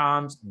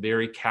sometimes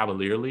very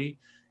cavalierly,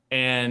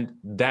 and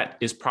that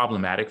is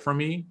problematic for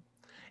me.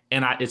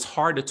 And it's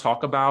hard to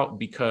talk about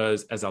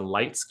because as a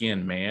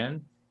light-skinned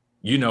man,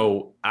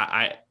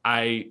 I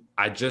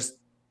just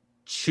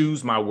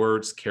choose my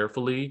words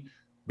carefully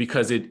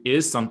because it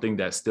is something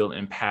that still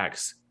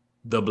impacts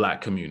the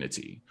Black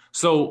community.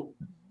 So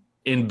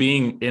in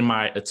being in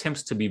my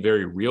attempts to be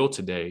very real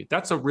today,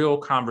 that's a real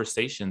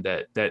conversation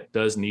that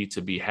does need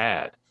to be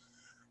had.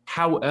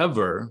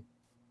 However,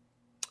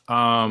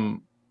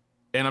 and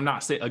I'm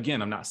not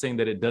saying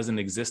that it doesn't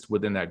exist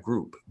within that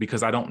group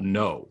because I don't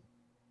know.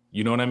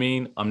 You know what I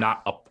mean?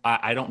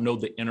 I don't know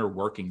the inner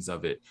workings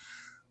of it,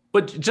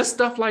 but just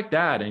stuff like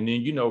that. And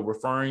then,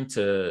 referring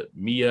to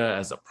Mia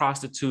as a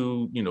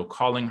prostitute,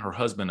 calling her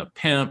husband a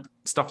pimp,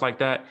 stuff like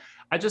that.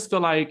 I just feel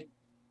like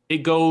it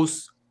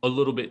goes a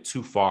little bit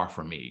too far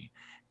for me.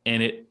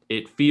 And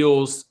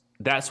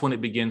that's when it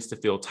begins to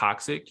feel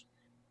toxic.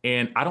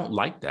 And I don't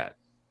like that.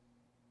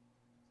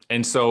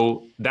 And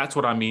so that's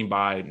what I mean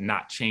by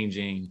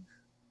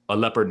a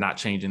leopard not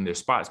changing their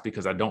spots,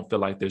 because I don't feel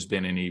like there's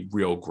been any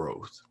real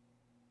growth.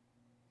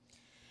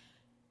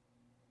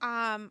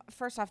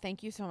 First off,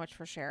 thank you so much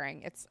for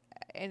sharing.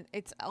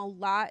 It's a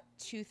lot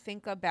to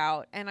think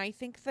about. And I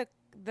think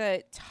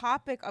the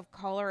topic of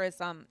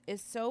colorism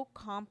is so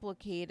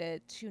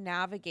complicated to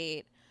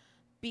navigate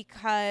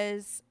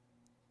because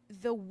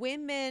the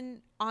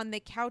women on the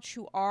couch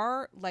who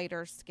are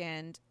lighter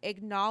skinned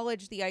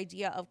acknowledge the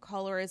idea of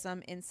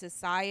colorism in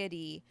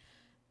society,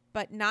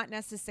 but not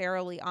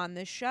necessarily on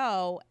the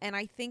show. And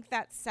I think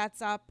that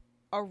sets up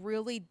a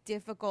really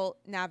difficult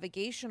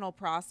navigational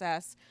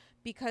process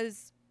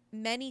because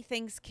many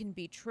things can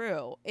be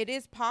true. It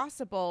is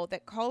possible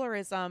that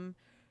colorism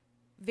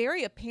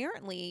very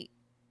apparently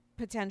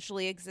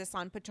potentially exists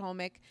on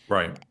Potomac,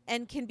 right,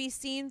 and can be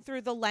seen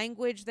through the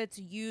language that's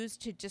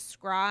used to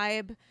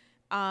describe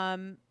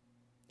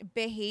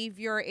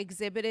behavior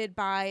exhibited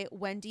by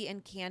Wendy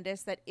and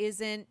Candace that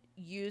isn't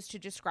used to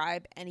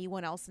describe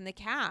anyone else in the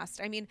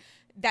cast. I mean,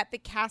 that the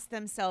cast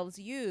themselves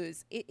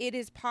use. It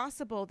is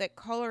possible that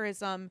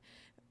colorism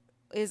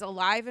is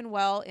alive and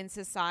well in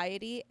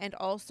society and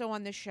also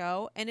on the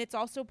show. And it's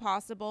also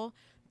possible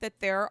that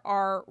there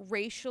are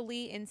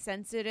racially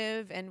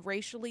insensitive and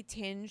racially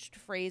tinged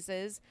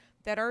phrases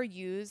that are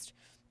used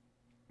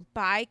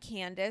by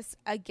Candace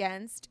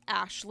against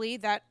Ashley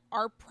that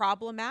are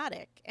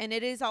problematic. And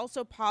it is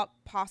also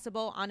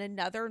possible, on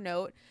another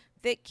note,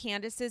 that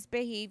Candace's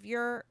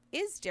behavior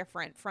is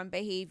different from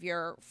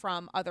behavior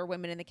from other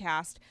women in the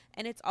cast.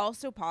 And it's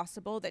also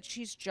possible that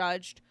she's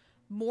judged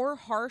more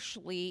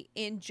harshly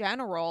in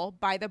general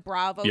by the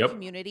Bravo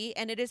community.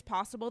 And it is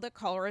possible that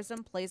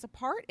colorism plays a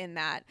part in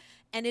that.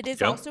 And it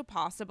is also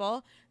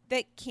possible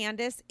that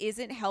Candace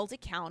isn't held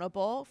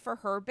accountable for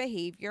her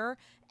behavior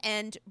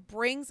and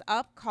brings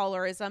up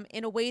colorism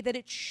in a way that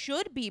it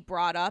should be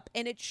brought up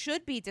and it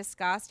should be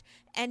discussed,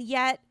 and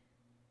yet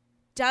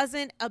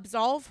doesn't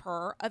absolve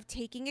her of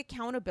taking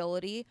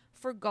accountability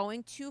for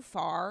going too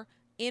far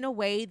in a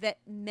way that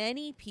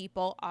many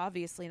people,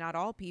 obviously not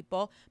all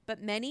people, but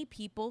many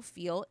people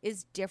feel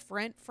is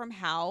different from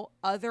how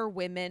other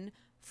women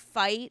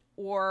fight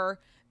or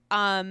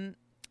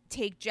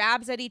take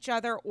jabs at each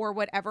other or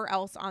whatever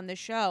else on the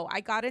show.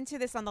 I got into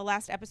this on the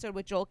last episode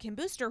with Joel Kim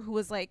Booster, who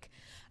was like,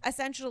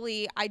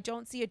 essentially, I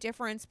don't see a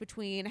difference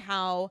between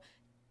how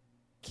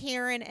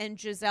Karen and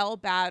Giselle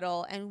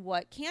battle and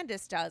what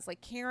Candace does.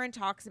 Like, Karen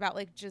talks about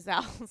like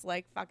Giselle's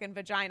like fucking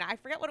vagina. I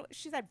forget what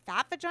she said,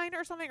 fat vagina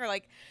or something, or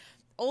like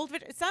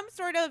some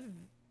sort of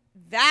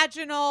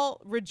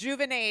vaginal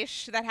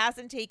rejuvenation that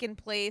hasn't taken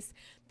place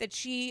that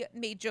she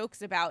made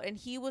jokes about. And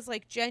he was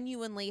like,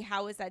 genuinely,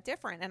 how is that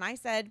different? And I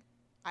said,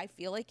 I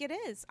feel like it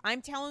is.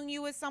 I'm telling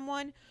you, as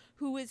someone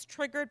who is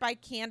triggered by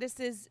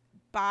Candace's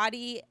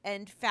body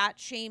and fat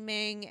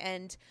shaming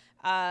and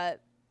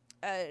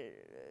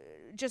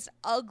just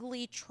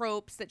ugly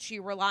tropes that she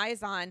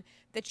relies on,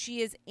 that she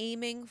is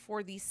aiming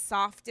for the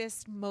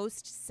softest,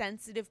 most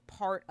sensitive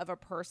part of a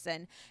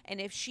person.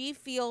 And if she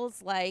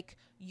feels like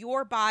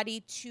your body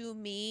to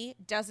me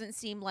doesn't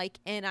seem like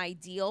an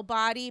ideal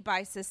body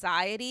by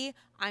society,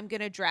 I'm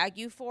going to drag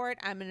you for it.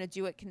 I'm going to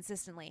do it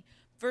consistently.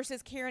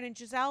 Versus Karen and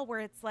Giselle, where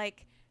it's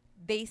like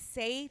they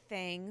say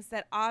things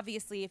that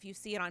obviously if you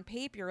see it on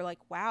paper, you're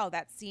like, wow,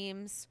 that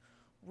seems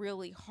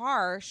really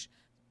harsh.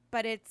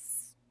 But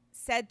it's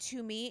said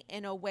to me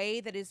in a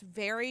way that is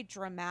very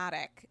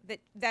dramatic,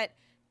 that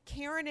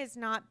Karen is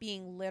not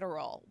being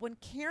literal. When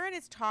Karen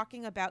is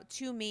talking about,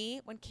 to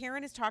me, when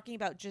Karen is talking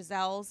about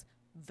Giselle's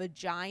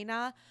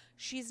vagina,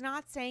 she's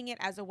not saying it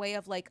as a way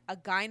of like a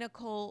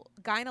gynecological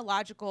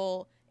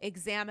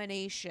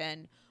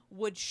examination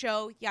would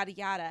show, yada,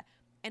 yada.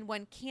 And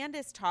when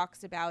Candace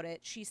talks about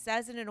it, she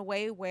says it in a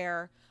way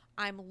where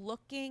I'm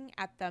looking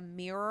at the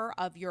mirror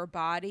of your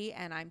body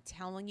and I'm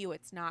telling you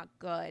it's not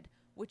good,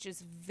 which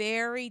is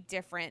very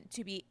different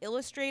to be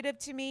illustrative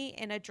to me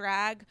in a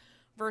drag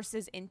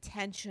versus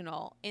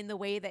intentional in the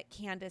way that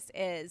Candace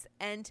is.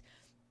 And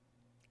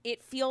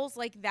it feels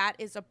like that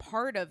is a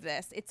part of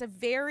this. It's a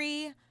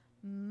very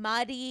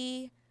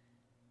muddy,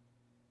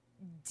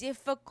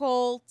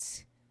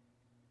 difficult,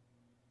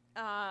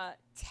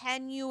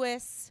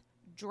 tenuous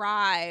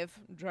drive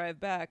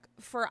back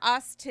for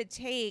us to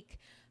take,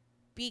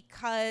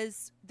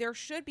 because there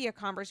should be a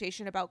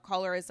conversation about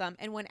colorism.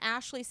 And when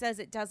Ashley says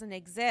it doesn't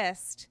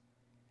exist,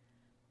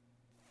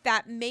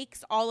 that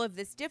makes all of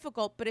this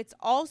difficult, but it's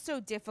also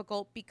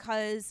difficult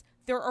because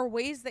there are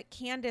ways that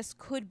Candace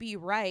could be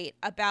right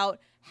about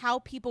how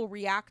people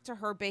react to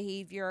her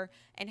behavior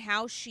and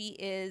how she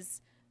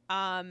is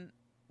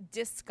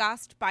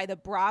discussed by the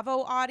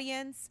Bravo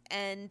audience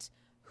and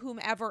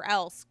whomever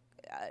else,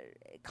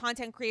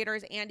 content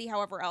creators, Andy,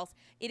 however else.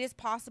 It is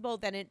possible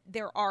that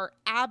there are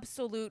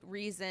absolute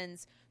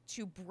reasons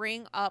to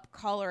bring up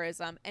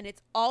colorism, and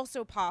it's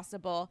also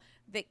possible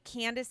that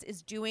Candace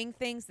is doing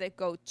things that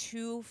go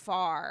too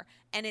far,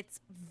 and it's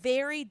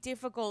very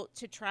difficult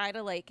to try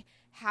to like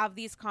have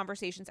these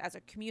conversations as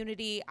a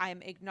community.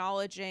 I'm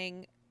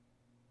acknowledging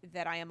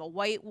that I am a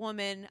white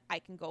woman. I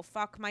can go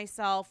fuck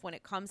myself when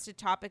it comes to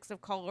topics of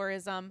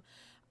colorism.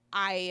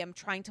 I am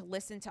trying to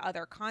listen to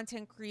other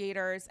content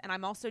creators, and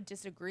I'm also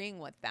disagreeing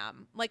with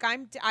them. Like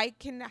I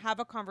can have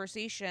a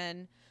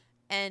conversation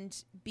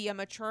and be a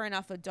mature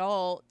enough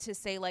adult to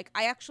say, like,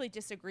 I actually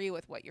disagree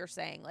with what you're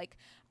saying. Like,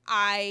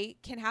 I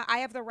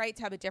have the right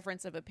to have a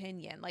difference of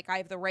opinion. Like, I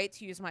have the right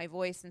to use my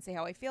voice and say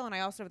how I feel. And I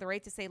also have the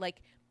right to say,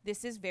 like,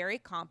 this is very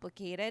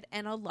complicated.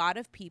 And a lot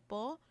of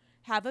people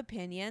have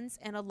opinions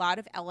and a lot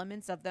of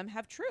elements of them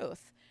have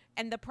truth.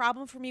 And the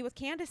problem for me with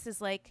Candace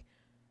is, like,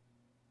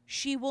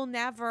 she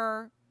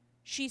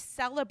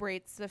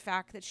celebrates the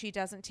fact that she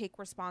doesn't take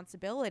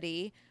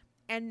responsibility.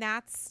 And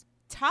that's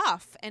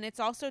tough. And it's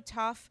also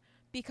tough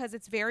because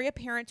it's very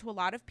apparent to a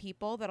lot of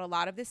people that a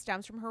lot of this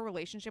stems from her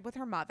relationship with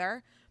her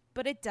mother,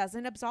 but it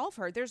doesn't absolve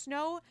her. There's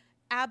no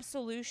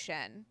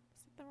absolution.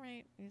 Is it the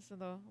right use of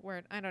the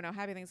word? I don't know.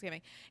 Happy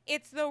Thanksgiving.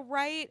 It's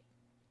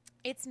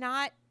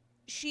not,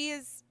 she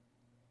is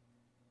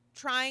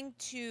trying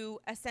to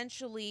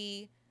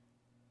essentially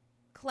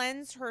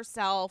cleanse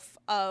herself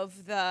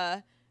of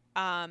the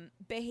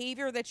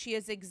behavior that she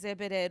has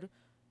exhibited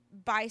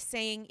by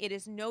saying it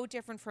is no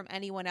different from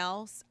anyone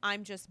else.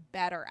 I'm just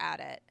better at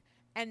it.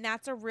 And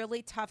that's a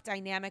really tough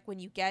dynamic when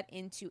you get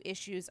into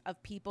issues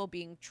of people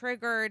being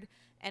triggered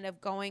and of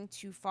going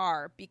too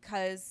far,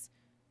 because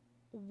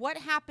what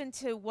happened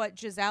to what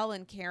Giselle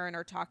and Karen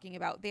are talking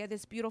about? They had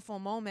this beautiful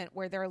moment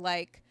where they're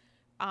like,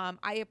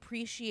 I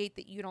appreciate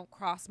that you don't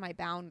cross my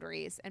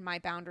boundaries, and my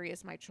boundary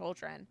is my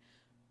children.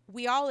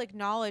 We all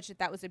acknowledge that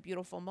that was a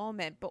beautiful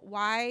moment, but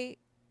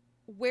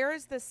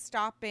where's the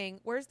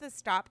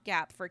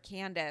stopgap for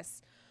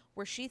Candace,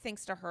 where she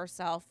thinks to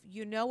herself,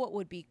 you know what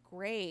would be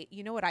great?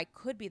 You know what I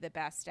could be the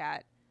best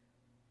at?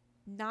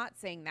 Not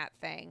saying that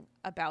thing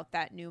about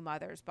that new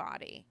mother's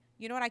body.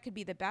 You know what I could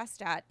be the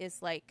best at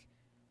is like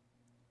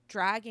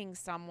dragging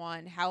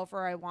someone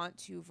however I want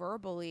to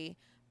verbally,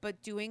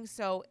 but doing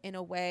so in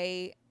a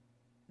way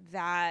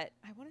that,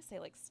 I want to say,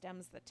 like,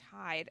 stems the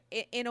tide,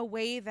 in a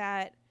way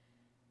that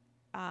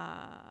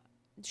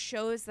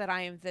shows that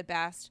I am the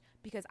best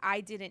because I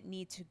didn't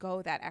need to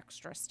go that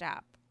extra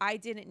step. I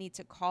didn't need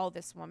to call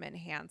this woman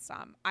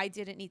handsome. I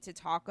didn't need to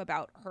talk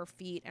about her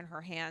feet and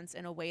her hands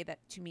in a way that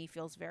to me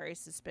feels very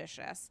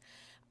suspicious.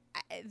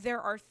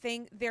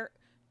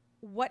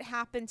 What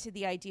happened to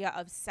the idea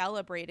of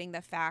celebrating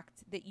the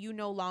fact that you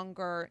no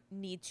longer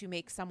need to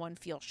make someone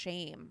feel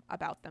shame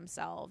about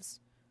themselves?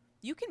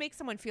 You can make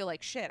someone feel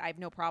like shit. I have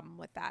no problem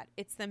with that.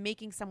 It's the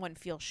making someone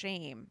feel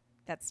shame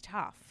that's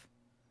tough.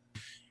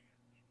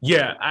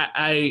 Yeah,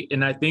 I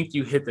think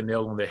you hit the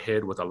nail on the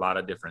head with a lot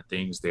of different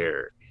things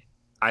there.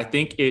 I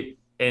think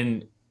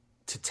and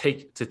to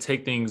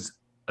take things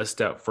a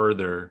step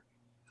further,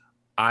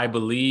 I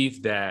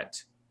believe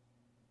that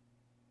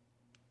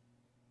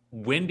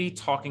Wendy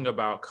talking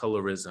about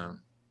colorism,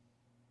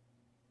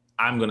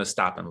 I'm going to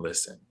stop and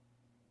listen.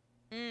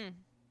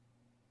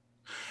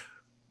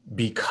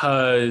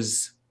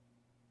 Because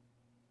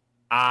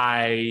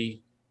I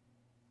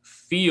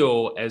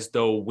feel as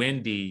though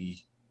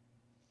Wendy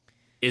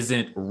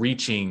isn't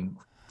reaching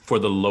for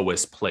the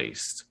lowest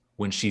place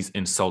when she's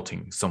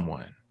insulting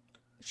someone.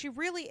 She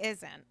really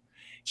isn't.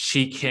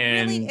 She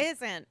really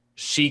isn't.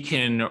 She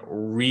can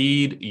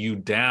read you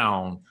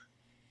down,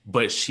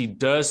 but she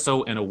does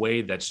so in a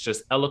way that's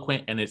just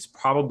eloquent, and it's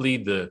probably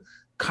the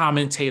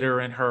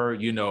commentator in her,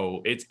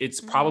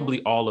 it's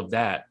probably all of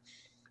that.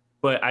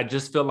 But I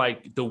just feel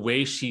like the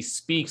way she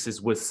speaks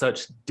is with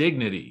such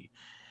dignity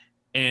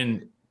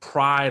and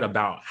pride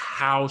about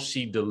how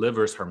she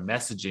delivers her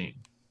messaging.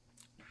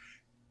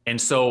 And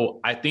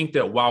so I think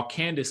that while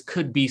Candace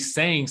could be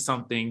saying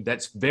something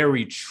that's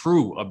very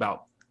true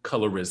about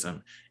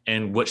colorism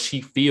and what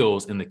she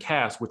feels in the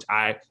cast, which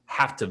I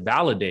have to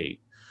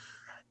validate,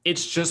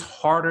 it's just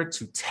harder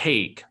to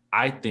take,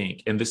 I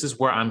think. And this is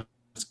where I'm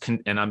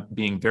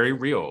being very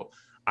real.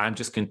 I'm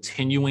just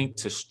continuing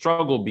to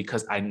struggle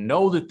because I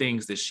know the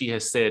things that she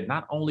has said,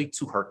 not only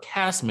to her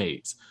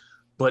castmates,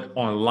 but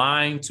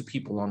online, to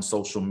people on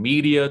social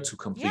media, to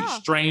complete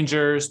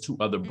strangers, to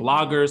other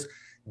bloggers.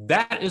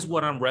 That is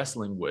what I'm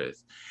wrestling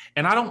with.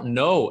 And I don't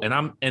know.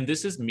 And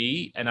this is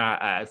me. And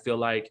I feel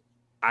like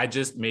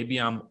maybe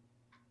I'm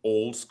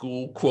old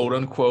school, quote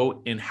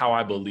unquote, in how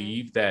I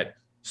believe that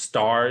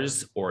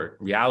stars or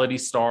reality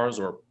stars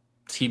or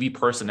TV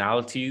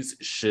personalities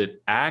should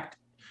act.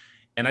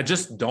 And I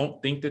just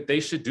don't think that they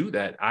should do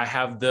that. I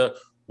have the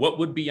What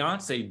would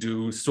Beyonce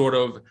do sort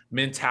of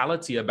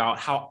mentality about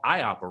how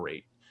I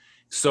operate?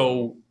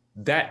 So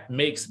that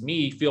makes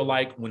me feel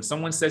like when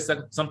someone says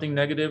something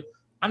negative,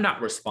 I'm not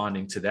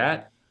responding to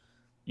that.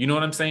 You know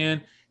what I'm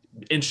saying?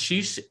 And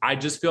I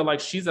just feel like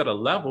she's at a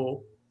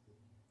level.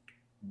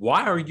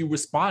 Why are you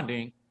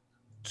responding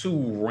to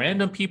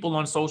random people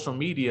on social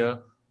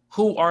media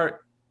who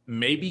are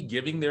maybe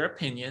giving their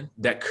opinion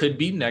that could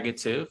be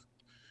negative?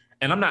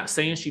 And I'm not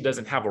saying she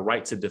doesn't have a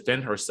right to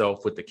defend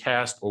herself with the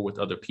cast or with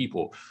other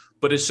people,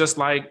 but it's just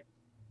like,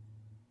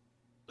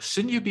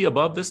 shouldn't you be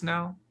above this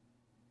now?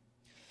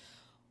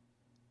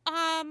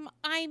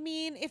 I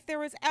mean, if there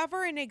was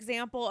ever an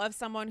example of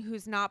someone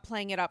who's not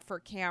playing it up for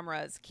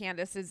cameras,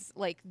 Candace is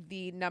like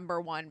the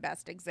number one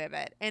best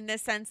exhibit, in the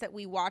sense that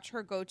we watch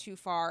her go too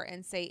far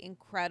and say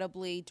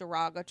incredibly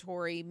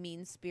derogatory,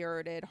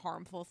 mean-spirited,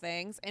 harmful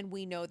things, and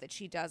we know that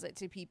she does it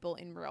to people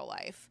in real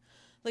life.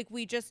 Like,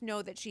 we just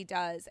know that she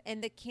does.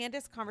 And the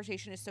Candace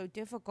conversation is so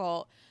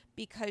difficult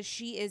because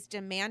she is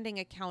demanding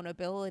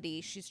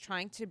accountability. She's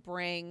trying to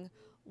bring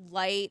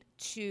light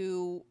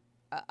to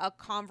a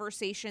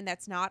conversation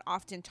that's not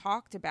often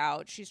talked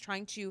about. She's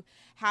trying to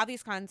have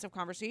these kinds of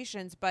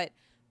conversations, but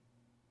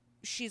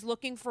she's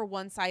looking for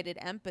one-sided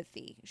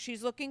empathy.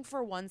 She's looking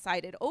for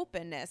one-sided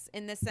openness,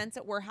 in the sense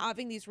that we're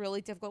having these really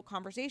difficult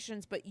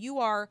conversations, but you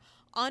are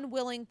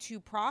unwilling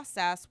to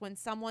process when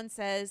someone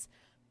says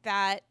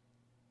that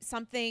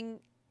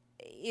something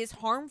is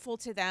harmful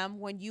to them,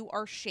 when you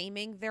are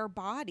shaming their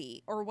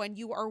body, or when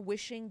you are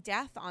wishing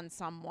death on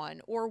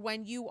someone, or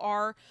when you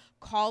are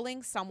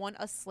calling someone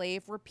a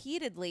slave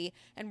repeatedly,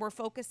 and we're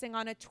focusing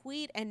on a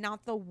tweet and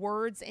not the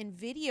words and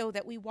video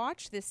that we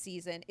watch this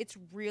season. It's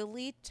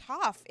really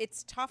tough.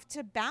 It's tough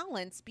to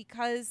balance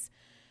because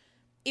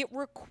it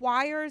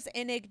requires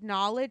an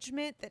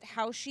acknowledgement that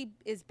how she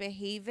is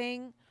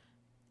behaving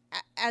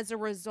as a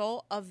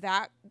result of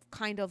that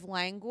kind of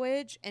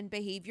language and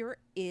behavior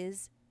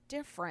is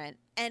different.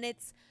 And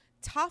it's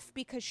tough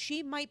because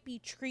she might be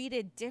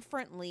treated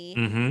differently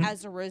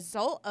as a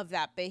result of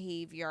that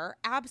behavior.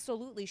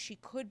 Absolutely, she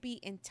could be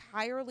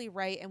entirely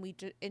right,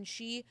 and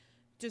she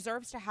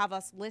deserves to have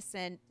us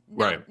listen,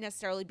 not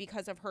necessarily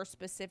because of her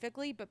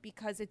specifically, but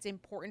because it's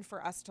important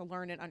for us to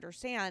learn and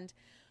understand.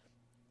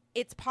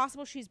 It's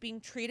possible she's being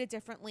treated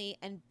differently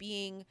and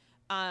being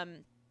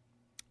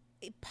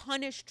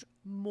punished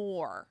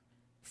more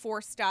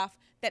for stuff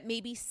that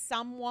maybe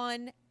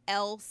someone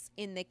else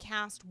in the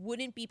cast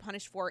wouldn't be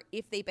punished for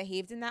if they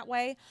behaved in that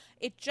way.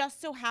 It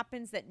just so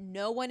happens that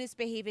no one is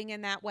behaving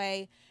in that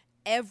way.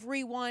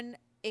 Everyone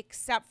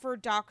except for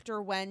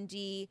Dr.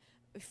 Wendy,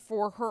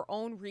 for her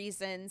own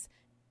reasons,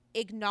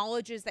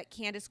 acknowledges that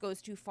Candace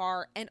goes too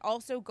far, and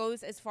also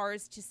goes as far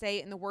as to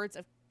say, in the words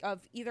of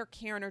either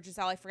Karen or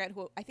Giselle, I forget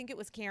who, I think it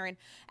was Karen,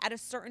 at a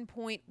certain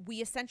point, we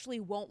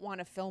essentially won't want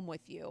to film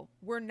with you.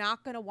 We're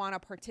not going to want to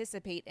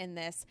participate in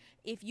this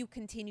if you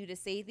continue to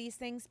say these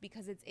things,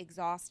 because it's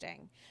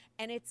exhausting.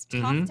 And it's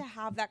tough to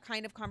have that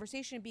kind of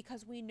conversation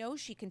because we know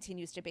she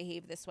continues to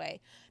behave this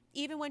way.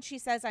 Even when she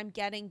says, I'm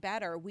getting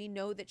better, we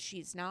know that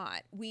she's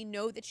not. We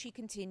know that she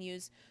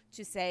continues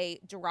to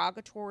say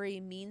derogatory,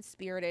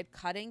 mean-spirited,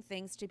 cutting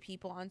things to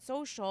people on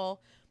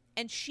social.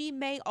 And she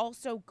may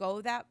also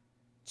go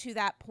to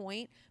that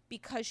point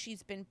because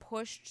she's been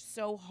pushed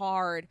so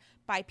hard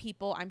by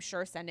people, I'm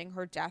sure, sending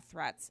her death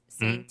threats,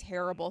 saying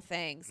terrible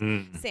things,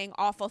 saying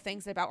awful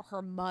things about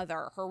her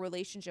mother, her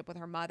relationship with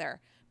her mother.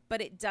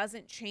 But it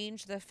doesn't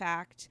change the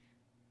fact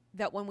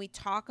that when we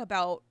talk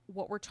about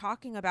what we're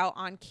talking about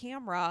on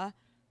camera,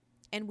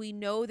 and we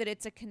know that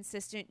it's a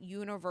consistent,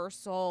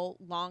 universal,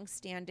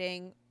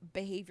 long-standing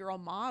behavioral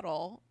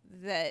model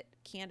that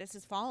Candace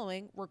is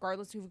following,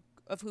 regardless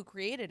of who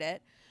created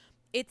it,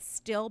 it's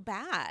still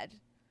bad.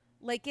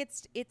 Like,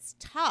 it's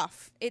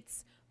tough.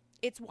 It's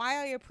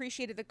why I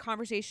appreciated the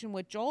conversation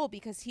with Joel,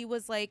 because he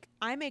was like,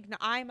 I'm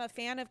a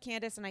fan of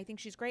Candace and I think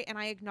she's great. And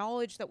I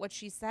acknowledge that what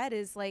she said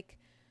is like,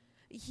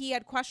 he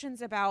had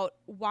questions about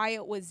why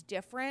it was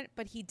different,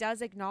 but he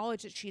does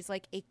acknowledge that she's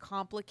like a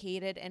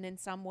complicated, and in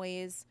some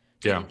ways,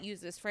 he didn't use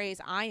this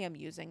phrase, I am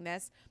using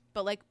this,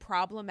 but like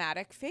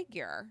problematic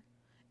figure.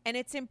 And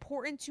it's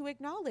important to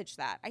acknowledge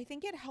that. I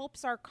think it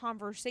helps our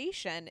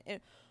conversation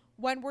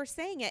when we're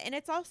saying it. And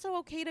it's also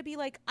okay to be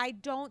like, I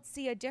don't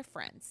see a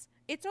difference.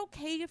 It's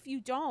okay if you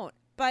don't,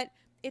 but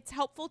it's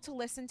helpful to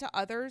listen to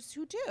others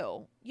who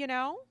do,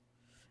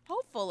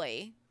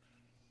 hopefully.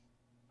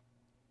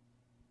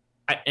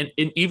 And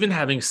even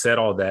having said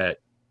all that,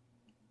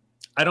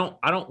 I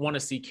don't want to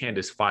see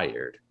Candace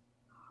fired.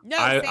 No,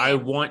 I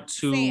want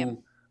Same.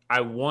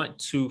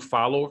 to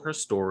follow her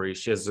story.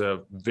 She has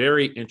a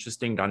very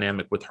interesting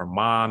dynamic with her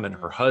mom and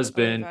her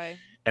husband. Okay.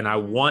 And I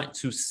want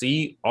to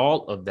see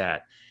all of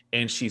that.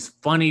 And she's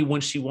funny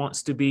when she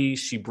wants to be.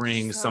 She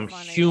brings some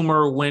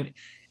humor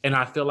and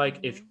I feel like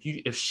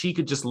if she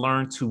could just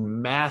learn to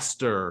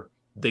master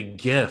the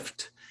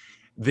gift,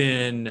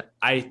 then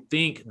I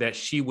think that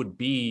she would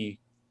be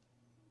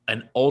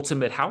an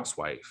ultimate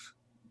housewife.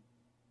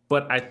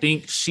 But I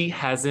think she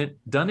hasn't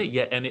done it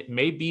yet. And it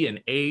may be an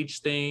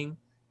age thing.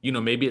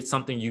 maybe it's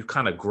something you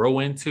kind of grow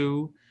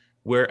into.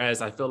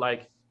 Whereas I feel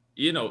like,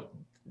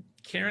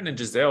 Karen and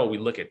Giselle, we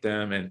look at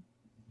them, and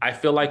I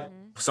feel like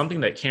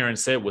something that Karen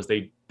said was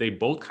they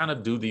both kind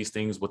of do these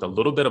things with a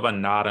little bit of a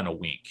nod and a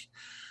wink.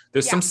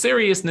 There's some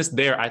seriousness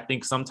there, I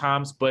think,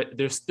 sometimes, but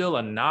there's still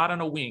a nod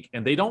and a wink,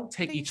 and they don't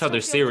take each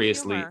other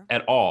seriously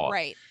at all.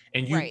 Right.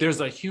 And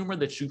there's a humor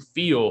that you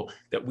feel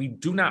that we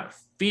do not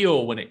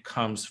feel when it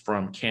comes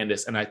from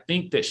Candace. And I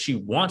think that she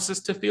wants us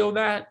to feel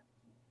that,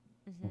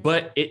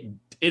 but it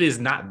is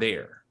not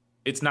there.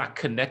 It's not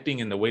connecting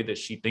in the way that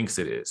she thinks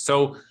it is.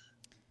 So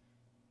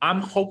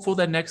I'm hopeful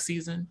that next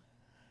season,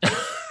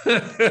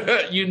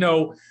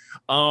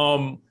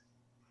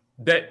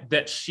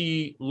 that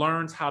she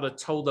learns how to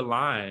toe the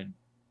line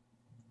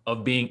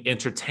of being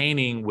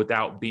entertaining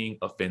without being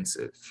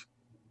offensive.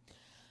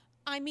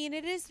 I mean,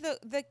 it is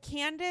the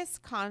Candace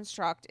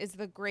construct is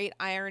the great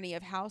irony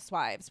of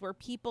Housewives, where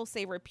people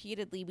say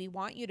repeatedly, we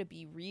want you to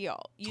be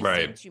real. You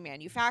seem too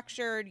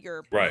manufactured,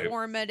 you're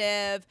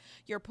performative,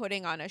 you're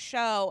putting on a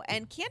show.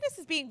 And Candace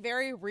is being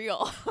very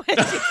real when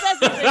she says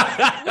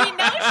it. We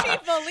know she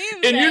believes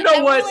it. And you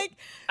know what? Like,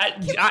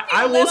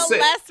 I will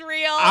say less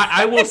real.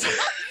 I will say,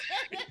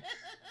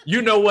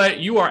 you know what?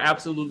 You are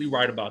absolutely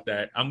right about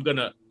that. I'm going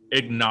to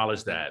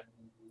acknowledge that.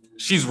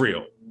 She's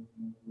real.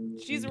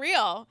 She's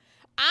real.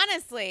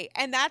 Honestly,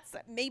 and that's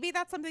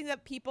something that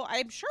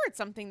I'm sure it's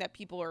something that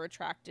people are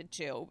attracted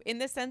to, in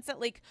the sense that,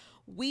 like,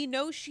 we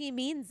know she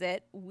means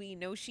it. We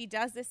know she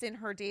does this in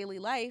her daily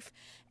life.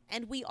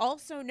 And we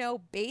also know,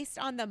 based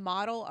on the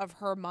model of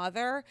her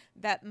mother,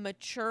 that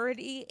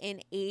maturity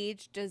in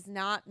age does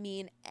not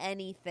mean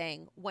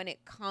anything when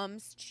it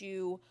comes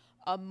to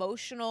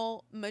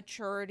emotional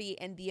maturity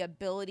and the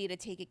ability to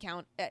take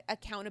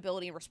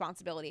accountability and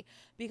responsibility.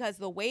 Because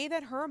the way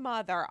that her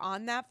mother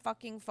on that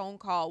fucking phone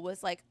call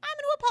was like, I'm going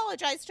to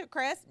apologize to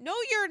Chris. No,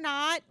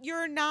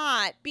 you're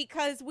not,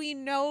 because we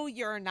know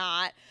you're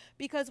not,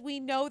 because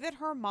we know that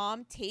her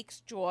mom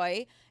takes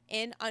joy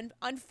in,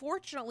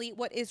 unfortunately,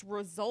 what is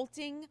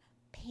resulting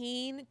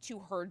pain to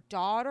her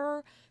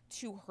daughter,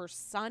 to her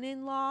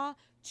son-in-law,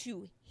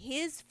 to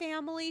his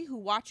family who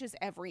watches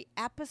every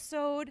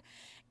episode.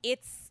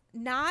 It's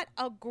not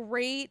a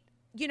great,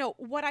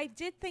 what I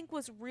did think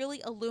was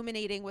really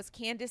illuminating was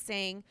Candace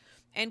saying,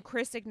 and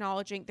Chris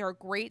acknowledging, there are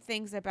great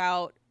things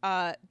about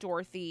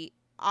Dorothy.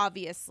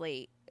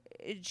 Obviously,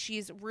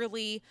 she's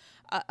really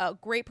a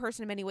great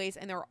person in many ways.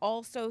 And there are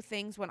also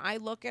things, when I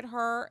look at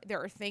her,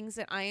 there are things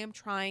that I am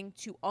trying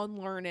to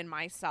unlearn in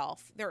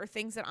myself. There are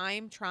things that I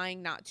am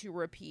trying not to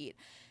repeat.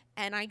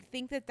 And I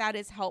think that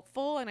is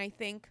helpful. And I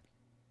think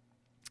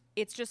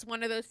it's just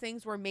one of those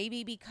things where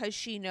maybe because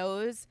she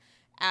knows,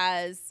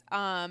 as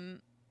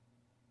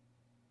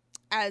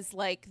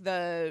like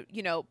the,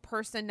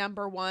 person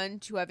number one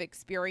to have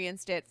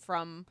experienced it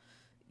from,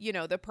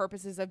 the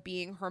purposes of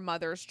being her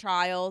mother's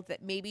child,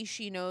 that maybe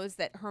she knows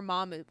that her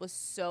mom was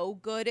so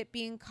good at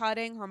being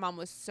cutting. Her mom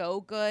was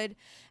so good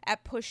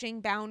at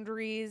pushing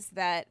boundaries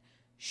that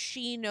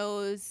she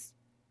knows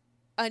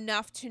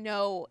enough to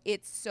know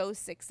it's so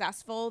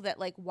successful that,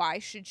 like, why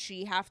should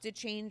she have to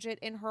change it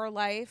in her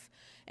life?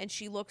 And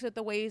she looks at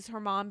the ways her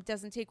mom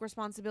doesn't take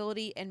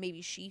responsibility, and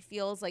maybe she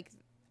feels like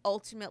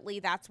ultimately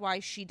that's why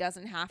she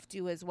doesn't have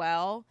to as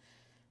well.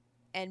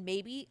 And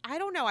maybe, I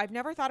don't know, I've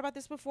never thought about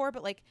this before,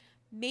 but like,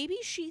 maybe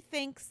she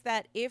thinks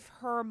that if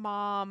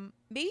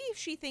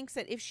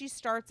she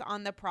starts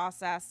on the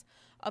process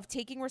of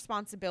taking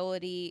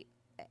responsibility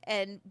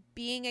and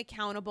being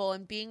accountable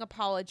and being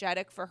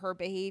apologetic for her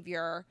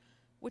behavior,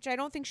 which I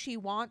don't think she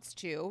wants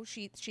to.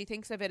 She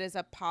thinks of it as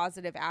a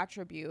positive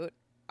attribute,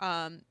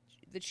 that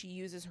she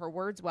uses her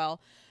words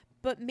well.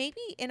 But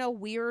maybe in a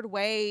weird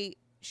way,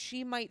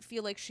 she might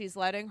feel like she's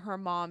letting her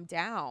mom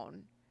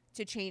down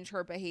to change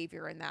her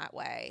behavior in that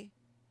way.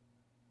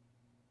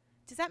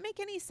 Does that make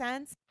any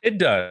sense? It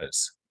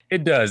does.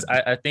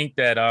 I think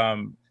that,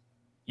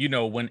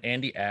 when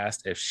Andy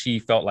asked if she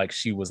felt like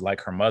she was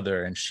like her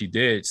mother, and she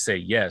did say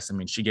yes. I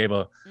mean, she gave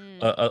a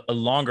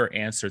longer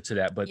answer to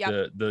that, but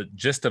the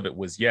gist of it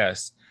was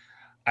yes.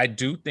 I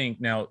do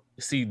think now,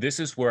 see, this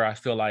is where I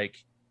feel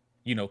like,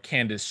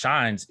 Candace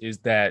shines, is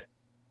that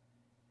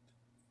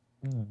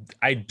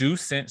I do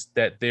sense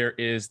that there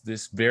is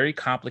this very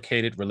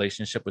complicated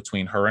relationship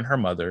between her and her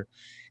mother,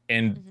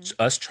 and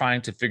us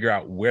trying to figure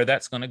out where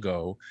that's going to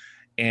go,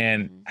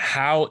 and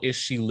how is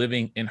she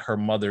living in her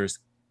mother's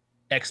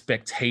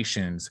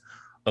expectations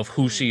of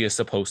who she is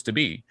supposed to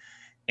be.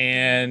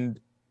 And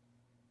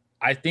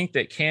I think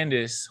that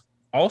Candace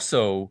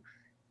also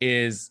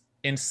is,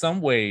 in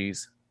some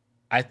ways,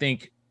 I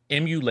think,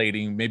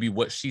 emulating maybe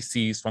what she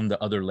sees from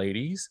the other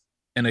ladies.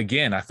 And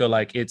again, I feel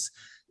like it's,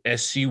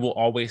 as she will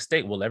always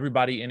state, well,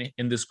 everybody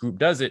in this group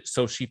does it,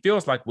 so she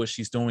feels like what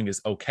she's doing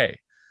is okay.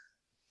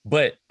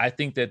 But I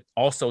think that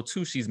also,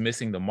 too, she's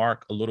missing the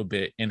mark a little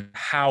bit in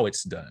how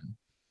it's done.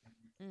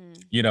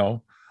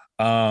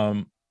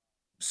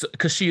 So,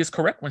 because she is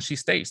correct when she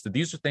states that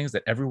these are things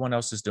that everyone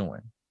else is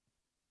doing.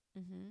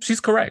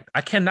 She's correct.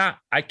 I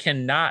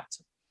cannot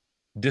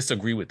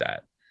disagree with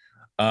that.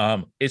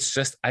 It's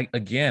just, I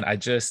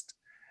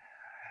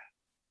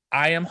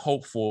am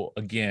hopeful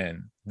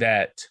again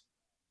that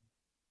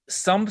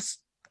some,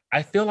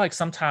 I feel like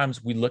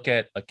sometimes we look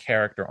at a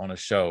character on a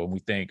show and we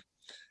think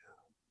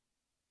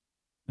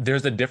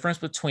there's a difference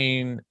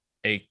between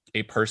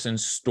a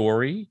person's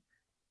story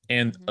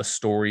and a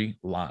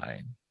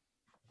storyline.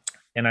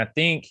 And I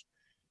think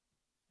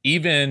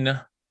even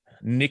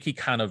Nikki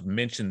kind of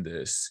mentioned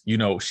this,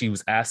 she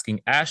was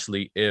asking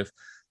Ashley if,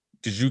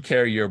 did you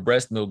carry your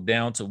breast milk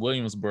down to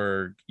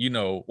Williamsburg,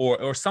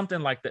 or something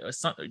like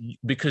that,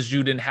 because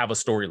you didn't have a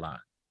storyline,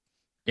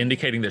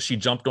 indicating that she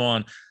jumped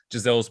on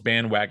Gizelle's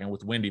bandwagon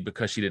with Wendy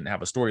because she didn't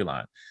have a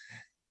storyline.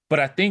 But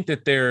I think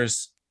that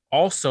there's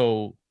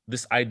also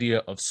this idea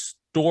of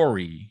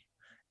story,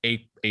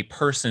 a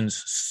person's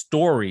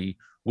story,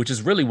 which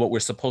is really what we're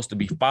supposed to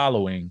be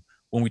following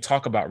when we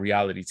talk about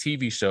reality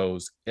TV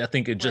shows. I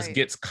think it just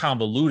gets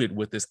convoluted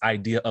with this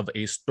idea of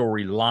a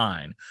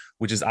storyline,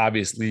 which is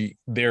obviously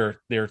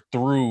their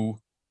through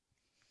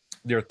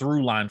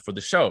line for the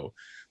show.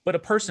 But a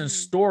person's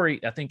story,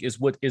 I think, is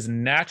what is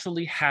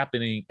naturally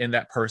happening in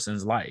that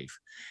person's life.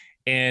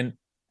 And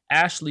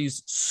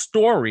Ashley's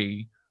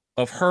story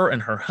of her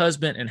and her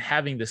husband and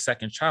having the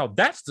second child,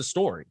 that's the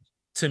story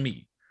to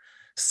me.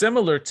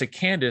 Similar to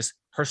Candace,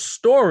 her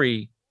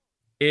story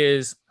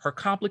is her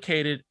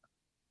complicated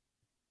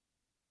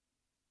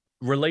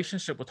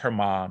relationship with her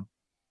mom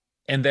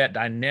and that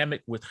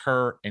dynamic with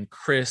her and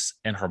Chris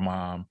and her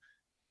mom.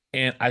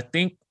 And I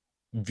think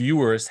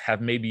viewers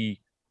have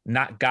maybe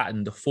not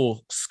gotten the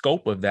full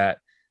scope of that,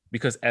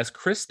 because as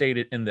Chris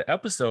stated in the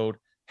episode,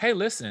 hey,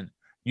 listen,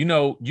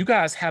 you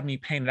guys have me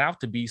painted out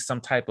to be some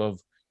type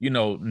of,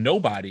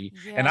 nobody.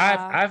 Yeah. And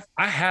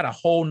I had a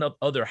whole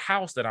other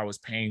house that I was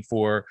paying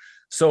for.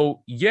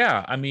 So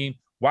yeah, I mean,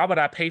 why would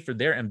I pay for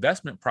their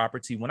investment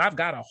property when I've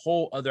got a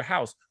whole other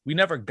house? We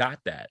never got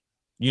that,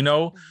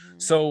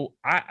 So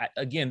I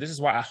again, this is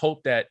why I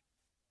hope that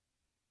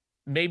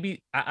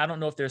maybe, I don't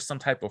know if there's some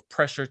type of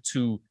pressure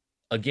to,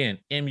 again,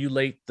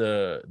 emulate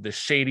the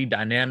shady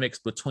dynamics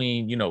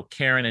between,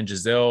 Karen and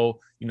Gizelle,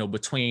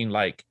 between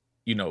like,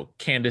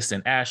 Candace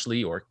and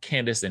Ashley, or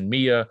Candace and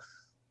Mia.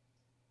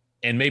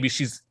 And maybe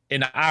she's,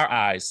 in our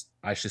eyes,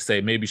 I should say,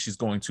 maybe she's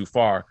going too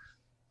far.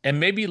 And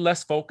maybe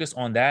less focus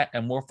on that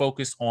and more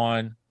focus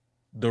on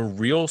the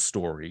real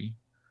story.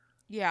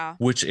 Yeah.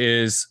 Which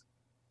is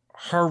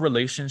her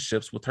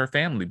relationships with her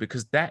family,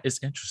 because that is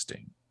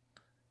interesting.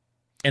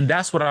 And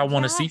that's what I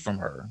want to see from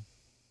her.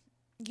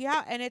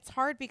 Yeah, and it's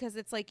hard because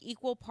it's like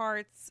equal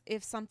parts.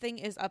 If something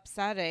is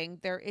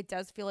upsetting, it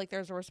does feel like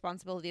there's a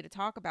responsibility to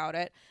talk about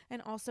it,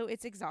 and also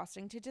it's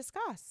exhausting to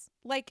discuss.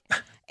 Like,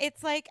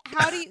 it's like,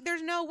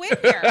 there's no win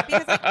here,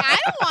 because like I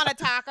don't want to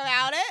talk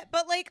about it,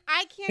 but like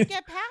I can't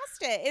get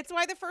past it. It's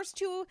why the first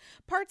two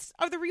parts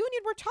of the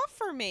reunion were tough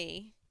for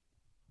me.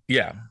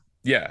 Yeah.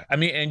 I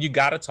mean, and you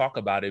got to talk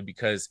about it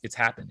because it's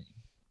happening.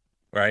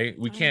 Right?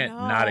 We can't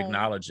not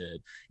acknowledge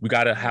it. We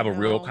got to have a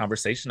real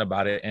conversation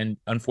about it. And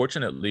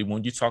unfortunately,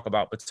 when you talk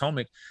about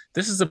Potomac,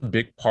 this is a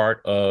big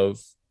part of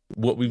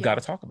what we've got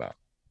to talk about.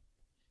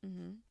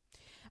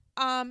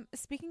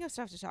 Speaking of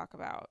stuff to talk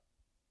about,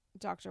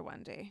 Dr.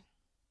 Wendy.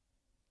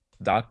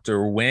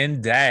 Dr.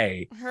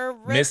 Wendy. Her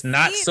Miss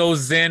Not So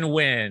Zen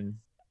Wen.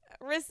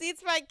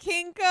 Receipts by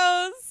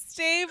Kinko's,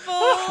 Staples,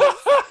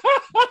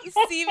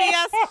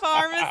 CVS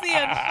Pharmacy,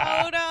 and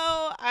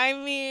Photo. I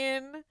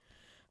mean,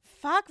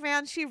 fuck,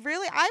 man.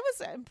 I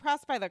was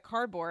impressed by the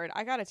cardboard.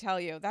 I got to tell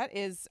you, that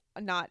is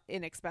not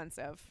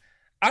inexpensive.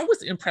 I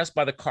was impressed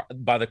by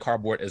the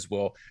cardboard as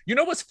well. You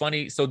know what's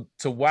funny? So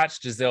to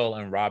watch Gizelle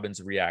and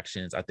Robin's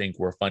reactions, I think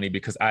were funny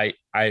because I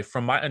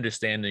from my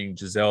understanding,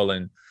 Gizelle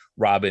and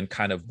Robin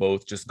kind of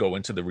both just go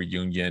into the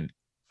reunion,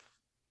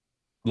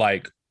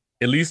 like,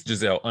 at least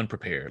Gizelle,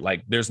 unprepared.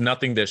 Like, there's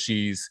nothing that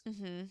she's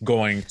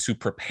going to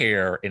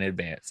prepare in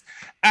advance.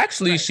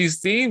 Actually, she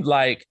seemed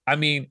like, I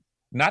mean,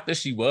 not that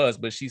she was,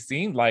 but she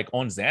seemed like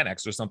on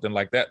Xanax or something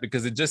like that,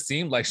 because it just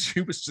seemed like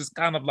she was just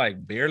kind of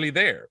like barely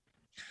there.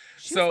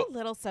 She was a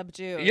little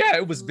subdued. Yeah,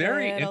 it was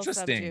very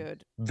interesting.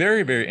 Subdued.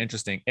 Very, very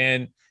interesting.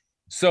 And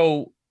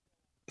so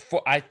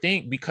I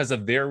think because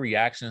of their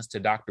reactions to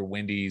Dr.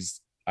 Wendy's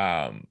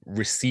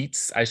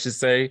receipts, I should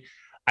say,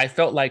 I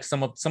felt like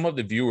some of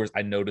the viewers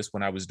I noticed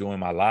when I was doing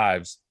my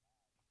lives,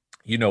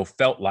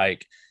 felt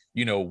like,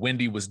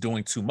 Wendy was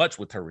doing too much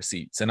with her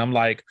receipts. And I'm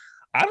like,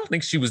 I don't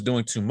think she was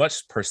doing too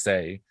much per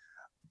se.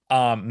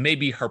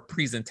 Maybe her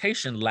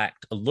presentation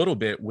lacked a little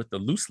bit with the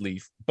loose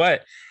leaf,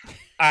 but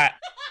I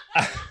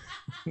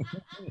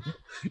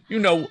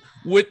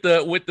with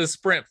the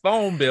Sprint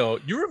phone bill,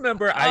 you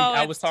remember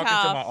I was talking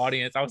to my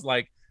audience. I was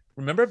like,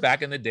 remember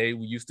back in the day,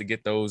 we used to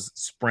get those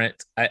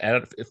Sprint,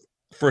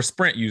 for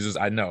Sprint users,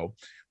 I know,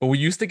 but we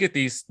used to get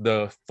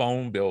the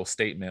phone bill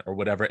statement or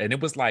whatever, and it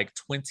was like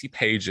 20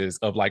 pages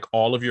of like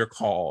all of your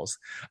calls.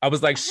 I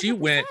was like,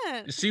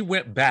 100%. she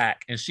went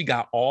back and she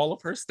got all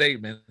of her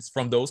statements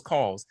from those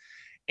calls.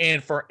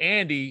 And for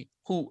Andy,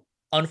 who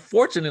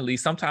unfortunately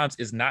sometimes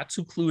is not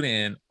too clued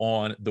in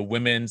on the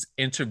women's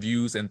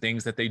interviews and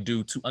things that they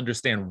do to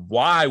understand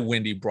why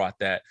Wendy brought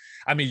that.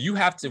 I mean, you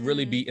have to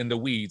really be in the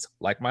weeds,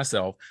 like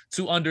myself,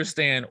 to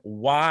understand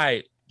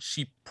why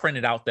she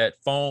printed out that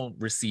phone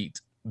receipt,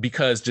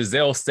 because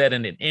Giselle said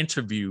in an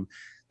interview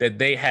that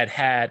they had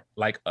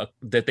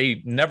that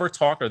they never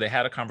talked, or they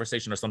had a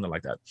conversation or something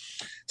like that.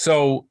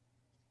 So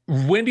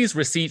Wendy's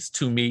receipts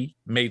to me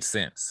made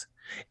sense.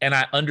 And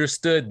I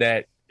understood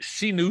that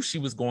she knew she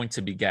was going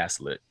to be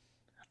gaslit.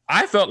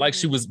 I felt like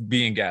she was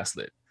being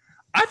gaslit.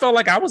 I felt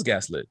like I was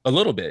gaslit a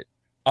little bit.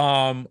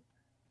 So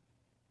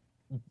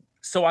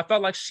I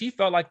felt like she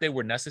felt like they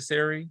were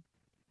necessary,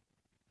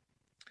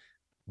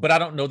 but I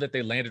don't know that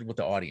they landed with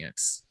the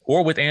audience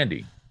or with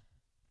Andy.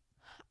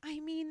 I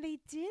mean, they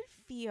did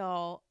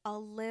feel a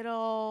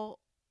little,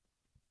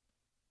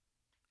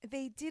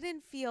 they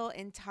didn't feel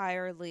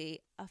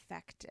entirely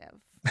effective,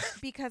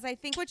 because I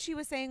think what she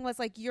was saying was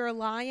like, you're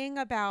lying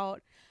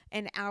about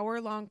an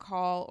hour-long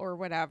call or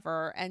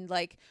whatever, and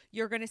like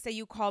you're going to say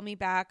you call me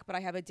back, but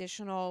I have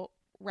additional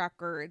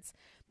records.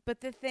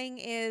 But the thing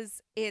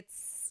is,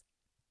 it's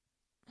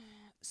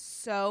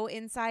so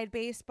inside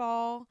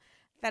baseball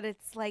that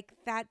it's like,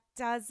 that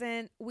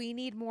doesn't, we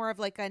need more of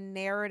like a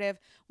narrative.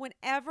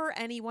 Whenever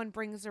anyone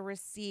brings a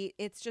receipt,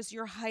 it's just,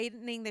 you're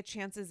heightening the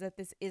chances that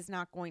this is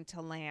not going to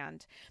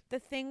land. The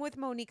thing with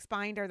Monique's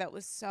binder that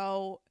was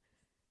so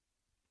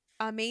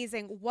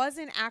amazing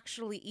wasn't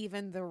actually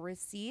even the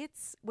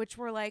receipts, which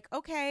were like,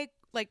 okay,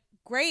 like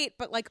great,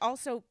 but like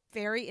also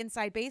very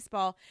inside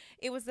baseball.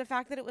 It was the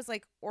fact that it was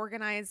like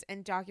organized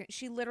and documented.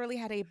 She literally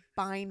had a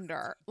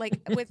binder,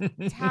 like with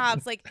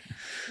tabs, like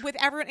with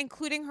everyone,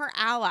 including her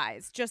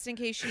allies, just in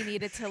case she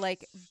needed to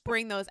like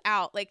bring those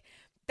out. Like,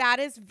 that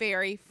is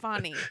very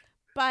funny.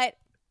 But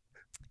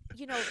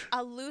you know,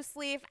 a loose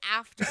leaf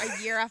after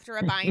a year after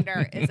a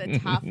binder is a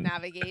tough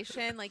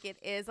navigation. Like, it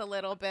is a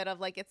little bit of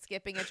like, it's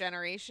skipping a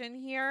generation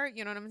here.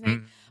 You know what I'm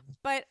saying?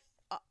 But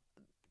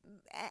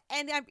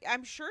and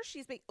I'm sure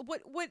she's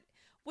what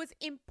was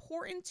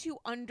important to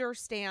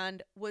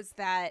understand was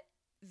that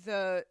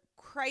the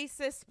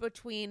crisis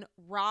between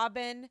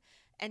Robin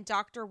and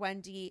Dr.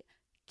 Wendy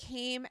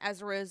came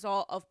as a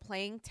result of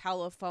playing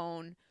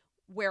telephone,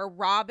 where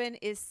Robin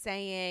is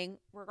saying,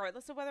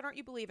 regardless of whether or not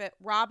you believe it,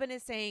 Robin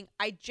is saying,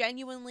 I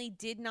genuinely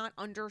did not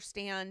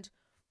understand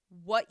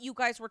what you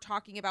guys were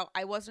talking about.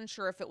 I wasn't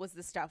sure if it was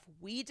the stuff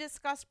we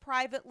discussed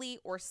privately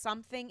or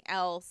something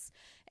else.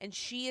 And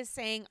she is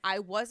saying, I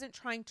wasn't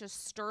trying to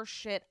stir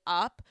shit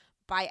up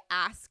by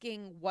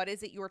asking, what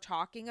is it you're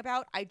talking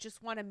about? I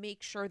just want to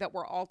make sure that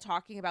we're all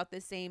talking about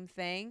the same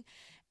thing.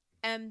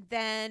 And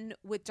then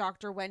with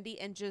Dr. Wendy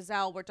and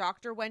Giselle, where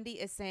Dr.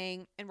 Wendy is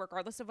saying, and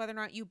regardless of whether or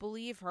not you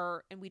believe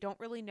her, and we don't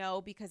really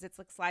know because it's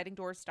like sliding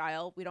door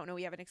style, we don't know,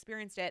 we haven't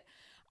experienced it.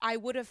 I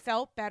would have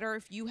felt better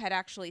if you had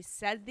actually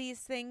said these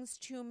things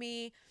to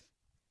me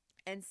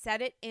and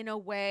said it in a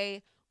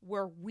way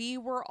where we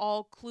were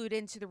all clued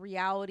into the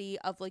reality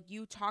of like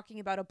you talking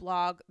about a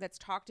blog that's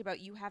talked about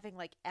you having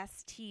like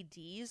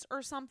STDs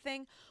or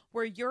something,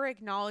 where you're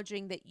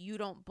acknowledging that you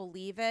don't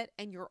believe it,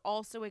 and you're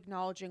also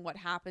acknowledging what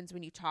happens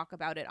when you talk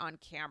about it on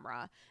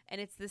camera.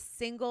 And it's the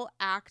single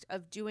act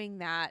of doing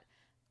that.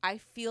 I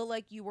feel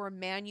like you were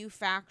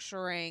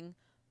manufacturing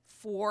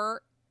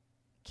for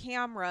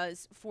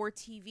cameras, for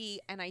TV,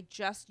 and I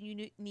just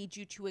need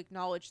you to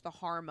acknowledge the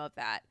harm of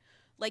that.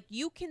 Like,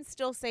 you can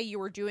still say you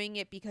were doing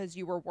it because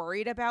you were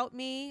worried about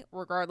me,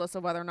 regardless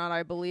of whether or not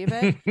I believe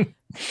it.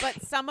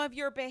 But some of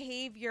your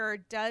behavior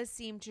does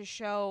seem to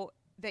show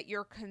that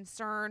your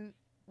concern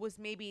was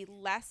maybe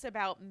less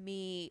about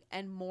me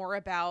and more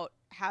about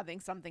having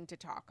something to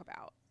talk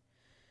about.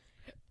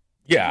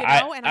 Yeah.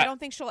 You know, I don't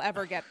think she'll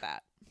ever get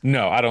that.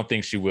 No, I don't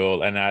think she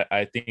will. And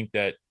I think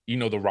that, you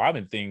know, the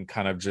Robin thing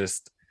kind of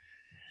just,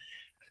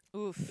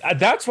 oof.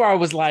 That's where I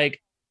was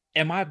like,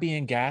 am I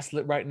being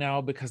gaslit right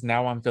now? Because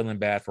now I'm feeling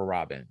bad for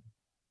Robin.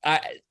 I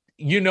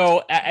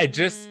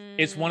just,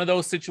 it's one of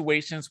those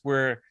situations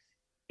where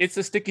it's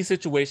a sticky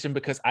situation,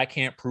 because I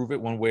can't prove it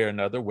one way or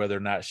another, whether or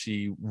not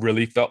she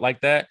really felt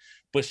like that.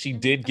 But she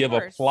did give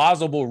a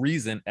plausible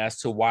reason as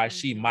to why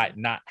she might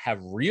not have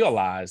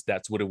realized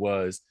that's what it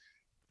was.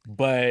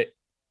 But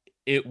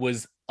it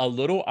was a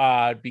little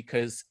odd,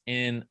 because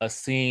in a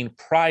scene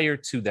prior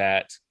to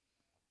that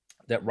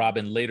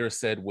Robin later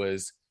said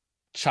was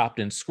chopped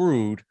and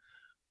screwed,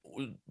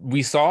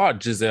 we saw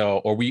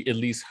Giselle, or we at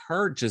least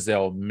heard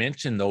Giselle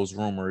mention those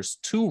rumors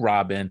to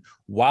Robin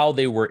while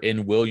they were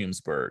in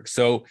Williamsburg.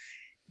 So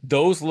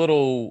those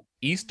little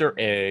Easter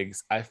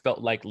eggs, I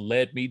felt like,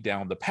 led me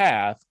down the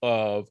path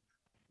of,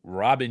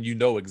 Robin, you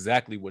know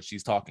exactly what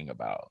she's talking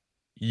about.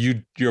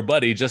 Your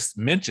buddy just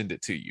mentioned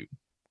it to you.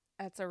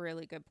 That's a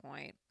really good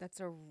point.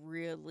 That's a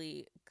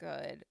really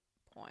good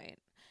point.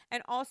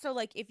 And also,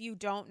 like, if you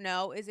don't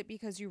know, is it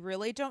because you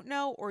really don't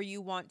know, or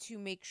you want to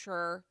make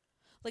sure?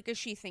 like, is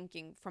she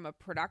thinking from a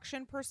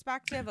production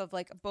perspective of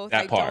like both?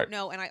 I That don't part.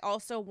 know. And I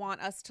also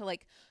want us to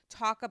like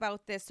talk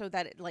about this so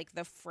that like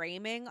the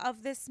framing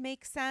of this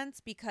makes sense,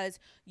 because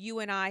you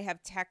and I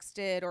have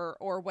texted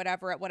or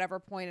whatever at whatever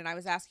point, and I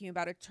was asking you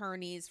about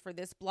attorneys for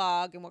this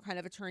blog and what kind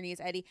of attorney is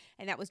Eddie,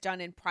 and that was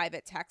done in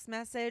private text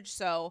message.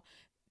 So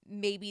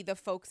maybe the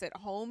folks at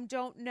home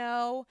don't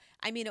know.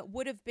 I mean, it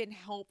would have been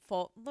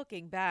helpful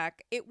looking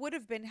back. It would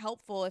have been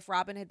helpful if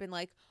Robin had been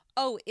like,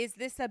 "Oh, is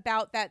this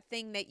about that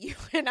thing that you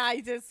and I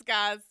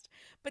discussed?"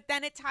 But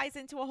then it ties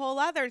into a whole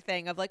other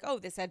thing of like, "Oh,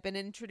 this had been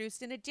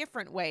introduced in a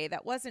different way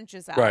that wasn't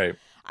Giselle." Right.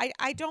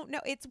 I don't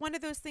know. It's one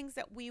of those things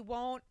that we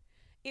won't.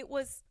 It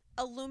was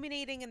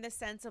illuminating in the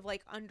sense of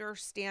like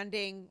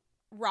understanding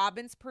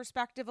Robin's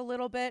perspective a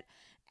little bit,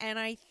 and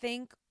I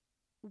think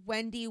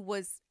Wendy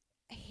was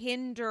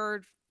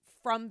hindered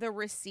from the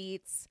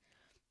receipts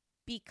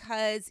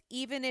because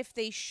even if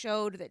they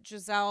showed that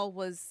Giselle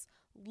was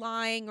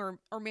lying or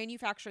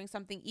manufacturing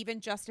something, even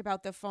just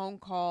about the phone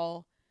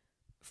call,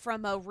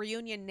 from a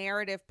reunion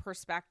narrative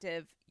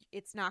perspective,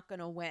 it's not going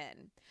to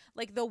win.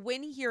 Like the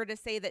win here to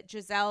say that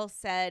Giselle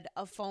said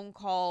a phone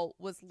call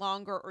was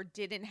longer or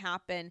didn't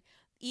happen,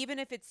 even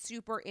if it's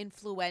super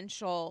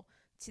influential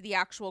to the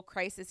actual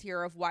crisis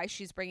here of why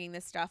she's bringing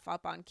this stuff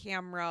up on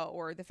camera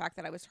or the fact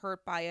that I was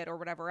hurt by it or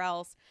whatever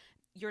else,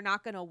 you're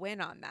not going to win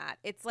on that.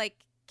 It's like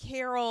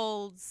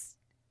Carol's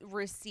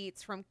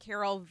receipts from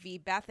Carol v.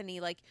 Bethany.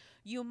 Like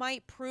you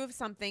might prove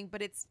something,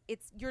 but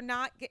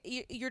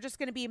you're just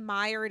going to be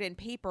mired in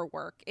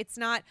paperwork. It's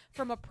not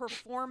from a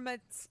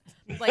performance,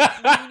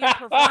 like reunion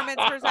performance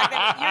perspective.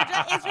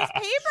 It's just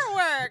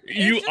paperwork.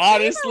 You It's just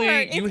honestly,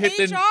 paperwork. you It's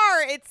hit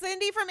HR. It's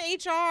Cindy from you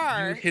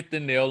HR. hit the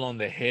nail on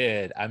the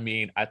head. I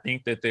mean, I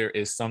think that there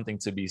is something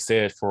to be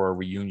said for a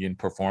reunion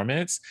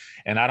performance,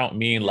 and I don't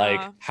mean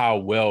like Yeah. how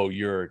well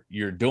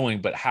you're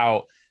doing, but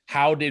how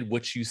did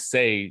what you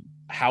say,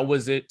 how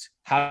was it,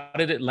 how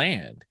did it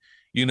land,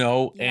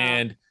 Yeah.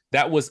 and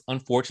that was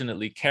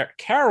unfortunately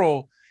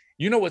Carol.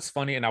 You know what's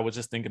funny, and I was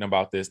just thinking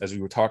about this as we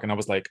were talking. I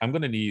was like, I'm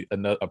gonna need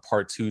a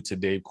part 2 to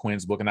Dave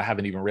Quinn's book, and I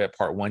haven't even read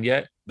part 1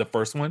 yet, the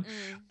first one.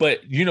 Mm. But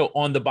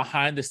on the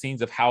behind the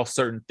scenes of how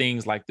certain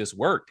things like this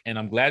worked, and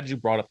I'm glad you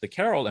brought up the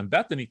Carol and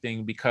Bethany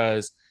thing,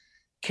 because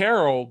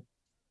Carol,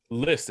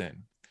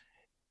 listen,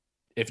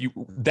 if you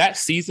that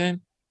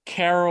season,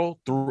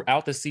 Carol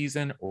throughout the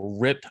season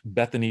ripped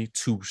Bethany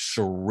to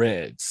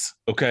shreds,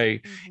 okay?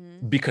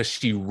 Mm-hmm. Because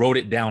she wrote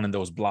it down in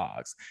those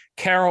blogs.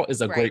 Carol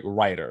is a Right. great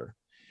writer.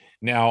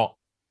 Now,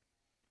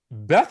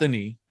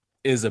 Bethany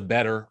is a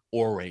better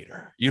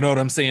orator. You know what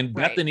I'm saying?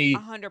 Right. Bethany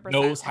 100%,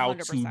 knows how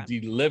 100%. to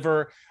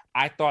deliver.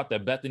 I thought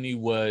that Bethany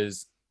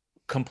was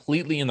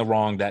completely in the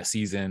wrong that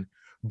season,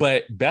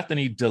 but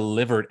Bethany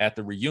delivered at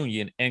the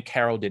reunion and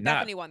Carol did not.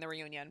 Bethany won the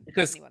reunion.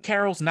 Because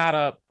Carol's not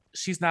a,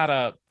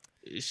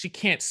 she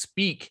can't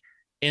speak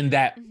in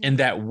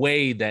that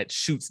way that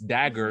shoots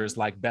daggers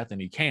like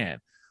Bethany can.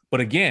 But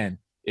again,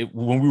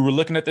 when we were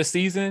looking at the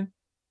season,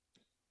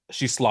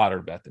 she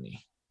slaughtered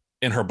Bethany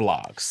in her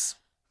blogs.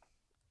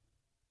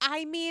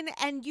 I mean,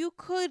 and you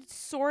could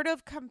sort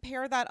of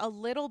compare that a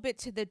little bit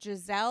to the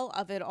Giselle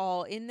of it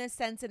all in this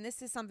sense. And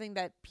this is something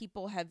that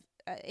people have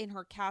in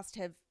her cast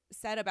have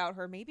said about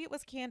her. Maybe it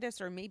was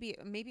Candace, or maybe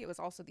it was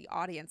also the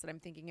audience that I'm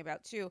thinking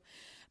about too.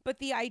 But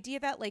the idea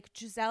that like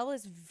Giselle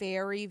is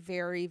very,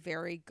 very,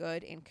 very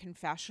good in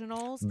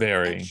confessionals.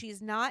 Very. And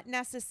she's not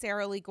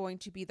necessarily going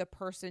to be the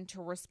person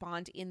to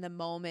respond in the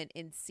moment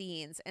in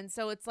scenes. And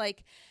so it's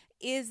like,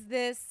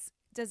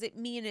 does it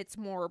mean it's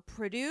more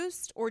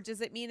produced, or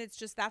does it mean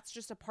that's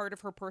just a part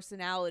of her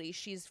personality?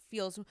 She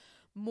feels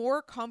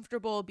more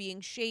comfortable being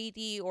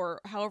shady,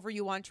 or however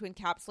you want to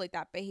encapsulate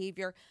that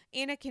behavior,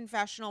 in a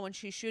confessional when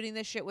she's shooting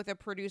this shit with a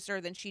producer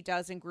than she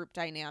does in group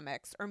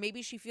dynamics. Or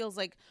maybe she feels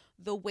like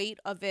the weight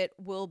of it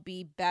will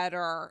be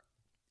better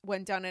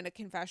when done in a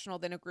confessional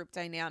than a group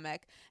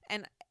dynamic.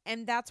 And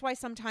that's why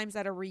sometimes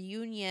at a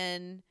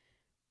reunion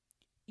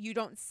you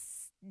don't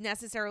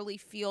necessarily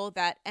feel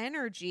that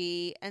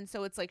energy, and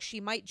so it's like she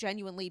might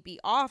genuinely be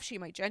off, she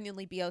might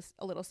genuinely be a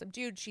little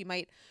subdued, she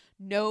might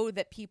know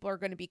that people are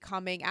going to be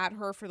coming at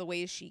her for the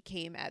ways she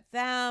came at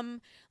them.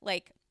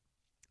 Like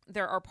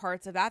there are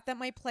parts of that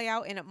might play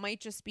out, and it might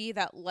just be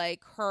that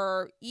like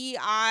her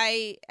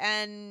EINFJ,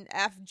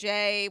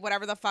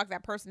 whatever the fuck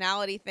that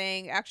personality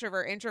thing,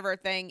 extrovert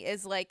introvert thing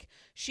is, like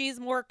she's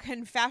more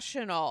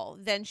confessional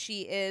than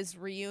she is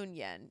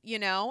reunion,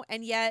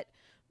 and yet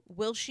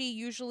will she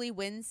usually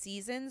win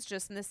seasons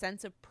just in the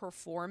sense of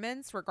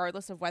performance,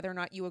 regardless of whether or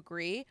not you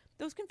agree?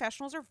 Those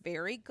confessionals are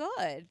very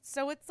good.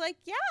 So it's like,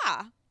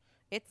 yeah,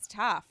 it's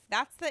tough.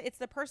 It's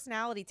the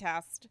personality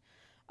test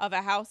of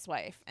a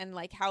housewife, and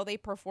like how they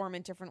perform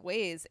in different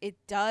ways. It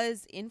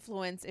does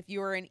influence if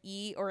you're an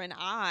E or an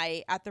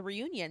I at the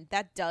reunion.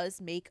 That does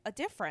make a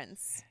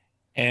difference.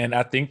 And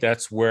I think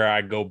that's where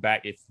I go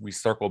back. If we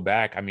circle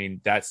back, I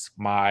mean, that's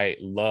my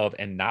love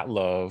and not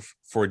love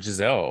for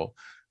Giselle,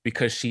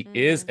 because she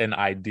is an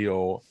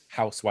ideal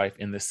housewife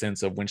in the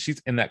sense of when she's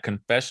in that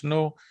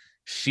confessional,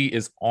 she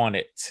is on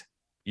it,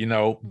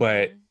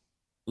 but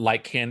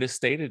like Candace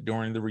stated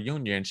during the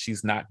reunion,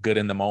 she's not good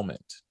in the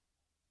moment.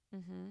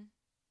 Mm-hmm.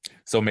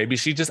 So maybe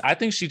I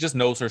think she just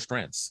knows her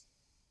strengths.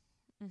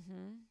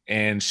 Mm-hmm.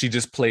 And she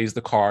just plays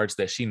the cards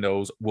that she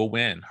knows will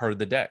win her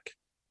the deck.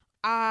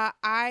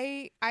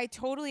 I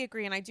totally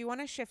agree, and I do want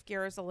to shift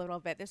gears a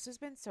little bit. This has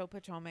been so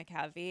Potomac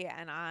heavy,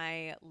 and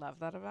I love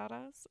that about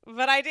us.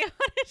 But I do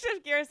want to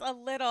shift gears a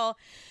little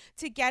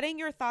to getting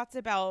your thoughts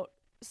about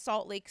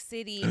Salt Lake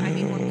City. I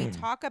mean, when we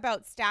talk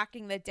about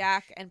stacking the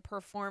deck and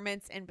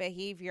performance and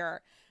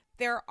behavior,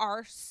 there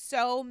are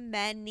so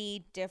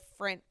many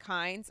different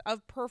kinds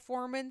of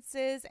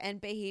performances and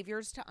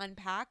behaviors to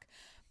unpack.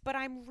 But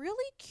I'm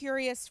really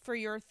curious for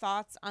your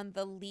thoughts on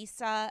the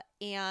Lisa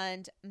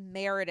and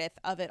Meredith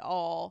of it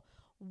all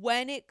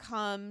when it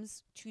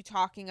comes to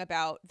talking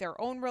about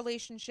their own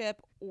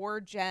relationship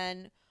or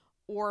Jen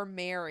or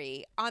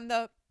Mary. On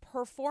the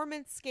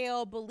performance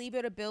scale,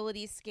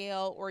 believability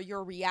scale, or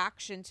your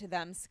reaction to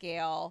them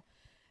scale,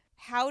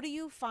 how do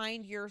you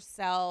find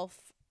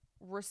yourself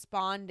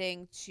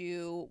responding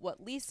to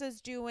what Lisa's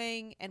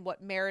doing and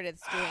what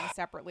Meredith's doing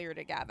separately or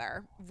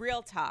together?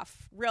 Real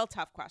tough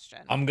question.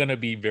 I'm going to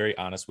be very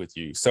honest with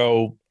you.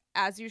 So,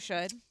 As you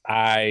should.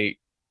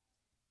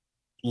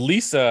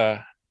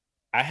 Lisa,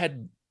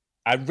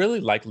 I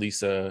really like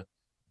Lisa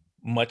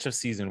much of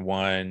season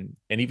 1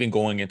 and even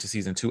going into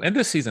season 2 and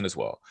this season as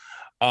well.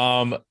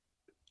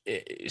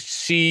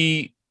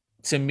 She,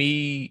 to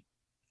me,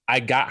 I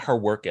got her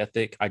work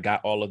ethic. I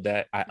got all of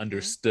that. I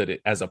understood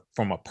it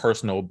from a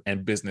personal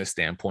and business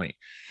standpoint.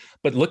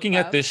 But looking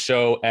at this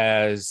show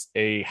as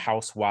a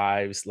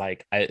housewives,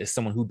 like as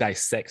someone who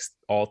dissects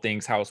all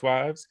things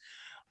housewives,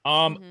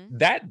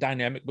 that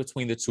dynamic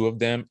between the two of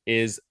them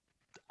is,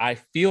 I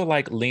feel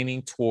like,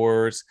 leaning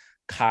towards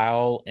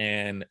Kyle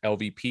and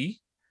LVP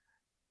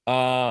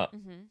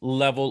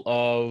level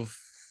of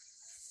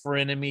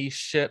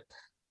frenemy-ship,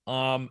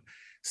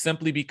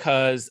 simply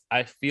because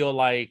I feel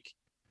like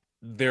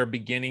they're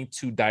beginning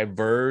to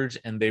diverge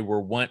and they were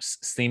once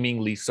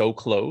seemingly so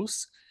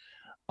close.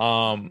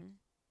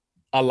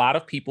 A lot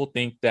of people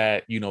think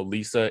that,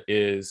 Lisa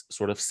is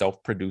sort of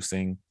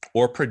self-producing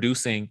or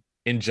producing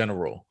in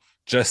general,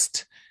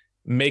 just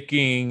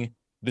making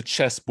the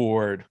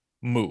chessboard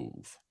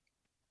move.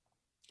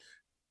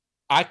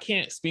 I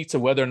can't speak to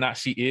whether or not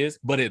she is,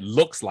 but it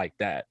looks like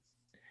that.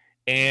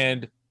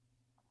 And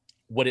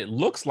what it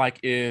looks like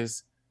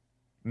is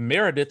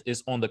Meredith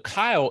is on the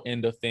Kyle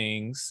end of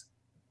things,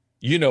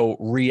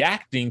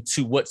 reacting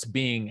to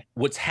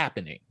what's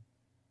happening.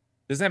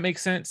 Does that make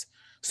sense?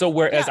 So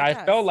whereas I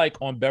felt like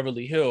on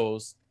Beverly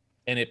Hills,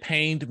 and it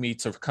pained me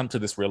to come to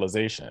this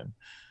realization,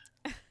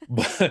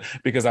 but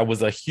because I'm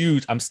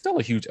still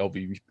a huge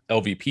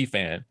LVP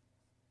fan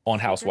on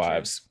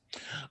Housewives.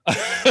 Make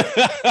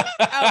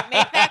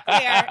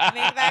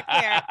that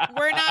clear.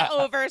 We're not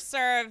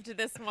overserved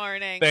this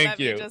morning. Thank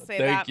you. Just say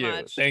that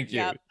much. Thank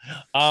you.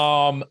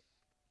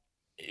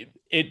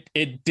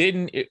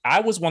 I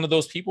was one of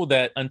those people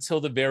that until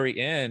the very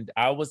end,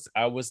 I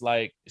was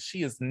like,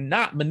 she is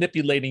not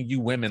manipulating you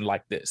women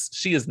like this.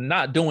 She is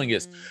not doing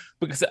it,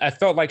 because I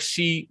felt like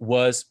she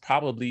was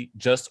probably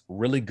just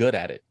really good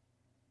at it,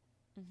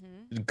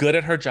 good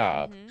at her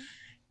job.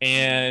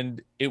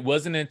 And it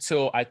wasn't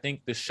until I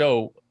think the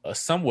show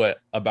somewhat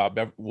about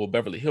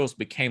Beverly Hills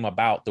became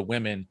about the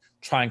women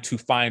trying to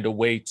find a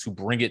way to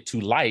bring it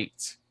to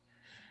light.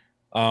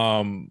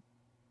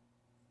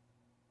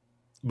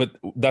 But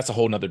that's a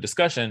whole nother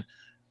discussion.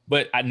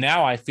 But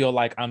now I feel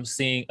like I'm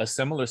seeing a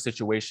similar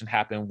situation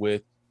happen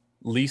with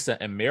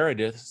Lisa and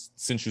Meredith.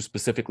 Since you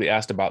specifically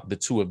asked about the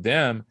two of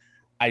them,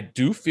 I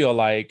do feel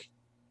like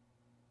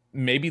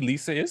maybe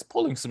Lisa is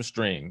pulling some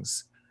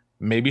strings.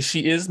 Maybe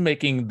she is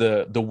making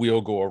the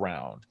wheel go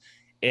around.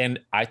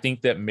 And I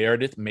think that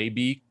Meredith may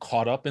be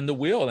caught up in the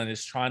wheel and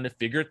is trying to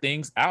figure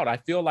things out. I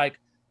feel like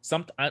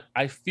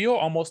I feel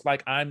almost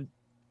like I'm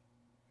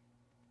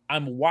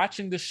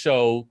watching the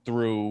show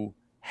through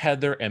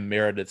Heather and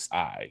Meredith's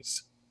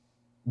eyes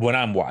when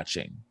I'm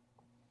watching.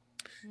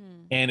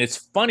 And it's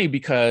funny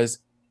because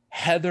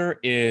Heather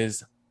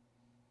is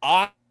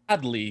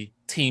oddly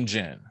Team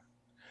Jen.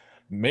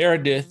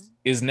 Meredith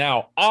is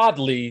now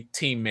oddly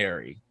Team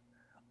Mary.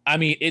 I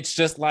mean, it's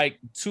just like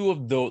two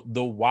of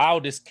the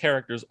wildest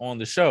characters on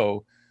the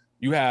show.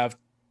 You have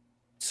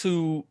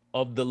two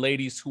of the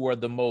ladies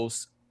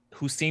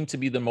who seem to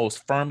be the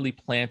most firmly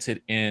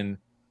planted in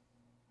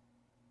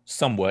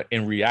somewhat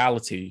in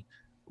reality,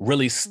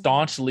 really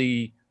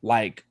staunchly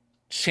like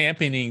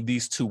championing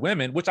these two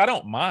women, which I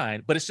don't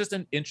mind, but it's just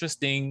an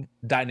interesting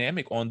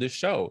dynamic on this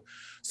show.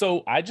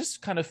 So I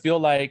just kind of feel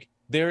like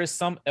there is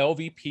some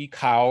LVP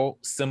Kyle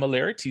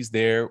similarities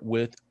there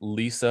with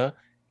Lisa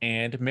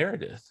and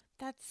Meredith.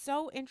 That's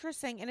so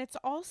interesting. And it's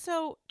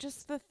also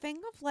just the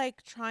thing of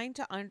like trying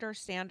to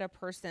understand a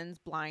person's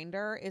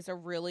blinder is a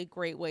really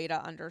great way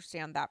to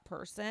understand that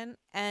person.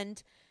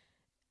 And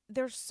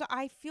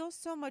I feel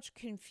so much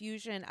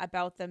confusion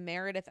about the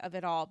Meredith of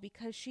it all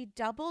because she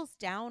doubles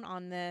down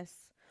on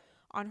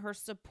her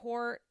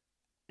support,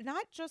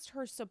 not just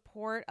her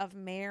support of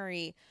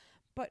Mary,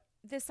 but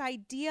this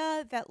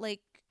idea that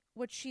like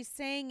what she's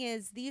saying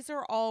is these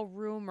are all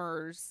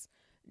rumors.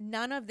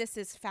 None of this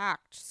is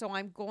fact. So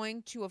I'm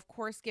going to, of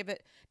course,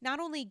 not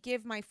only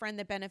give my friend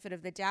the benefit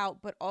of the doubt,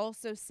 but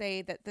also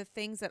say that the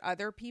things that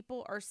other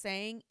people are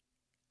saying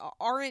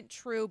aren't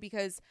true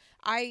because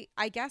I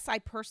guess I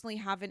personally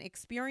haven't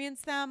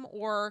experienced them,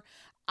 or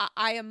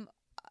I am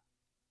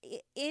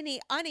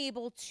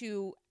unable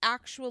to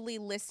actually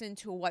listen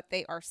to what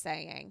they are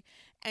saying.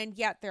 And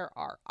yet there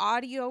are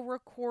audio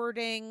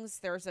recordings,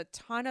 there's a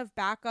ton of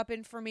backup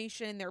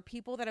information, there are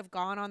people that have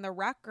gone on the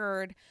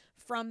record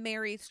from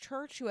Mary's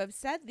church who have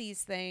said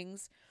these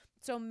things.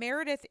 So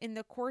Meredith, in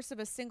the course of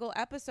a single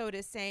episode,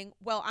 is saying,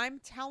 well, I'm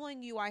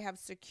telling you I have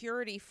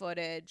security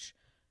footage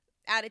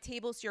at a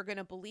table, so you're going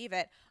to believe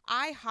it.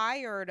 I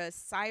hired a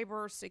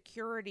cyber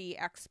security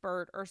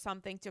expert or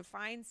something to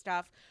find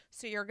stuff,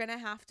 so you're going to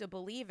have to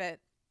believe it.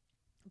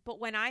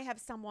 But when I have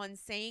someone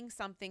saying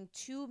something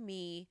to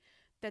me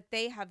that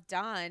they have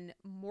done,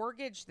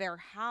 mortgage their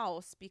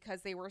house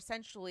because they were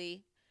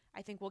essentially,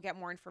 I think we'll get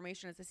more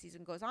information as the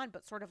season goes on,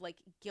 but sort of like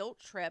guilt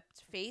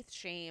tripped, faith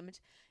shamed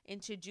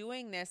into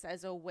doing this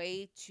as a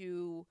way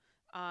to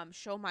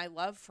show my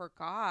love for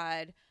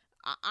God,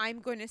 I'm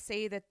going to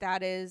say that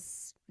that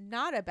is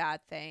not a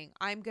bad thing.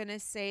 I'm going to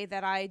say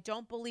that I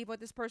don't believe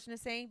what this person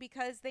is saying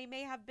because they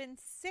may have been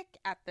sick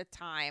at the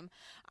time.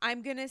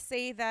 I'm going to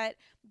say that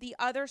the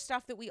other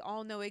stuff that we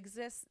all know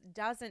exists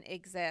doesn't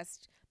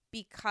exist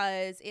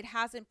because it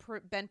hasn't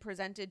been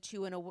presented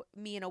to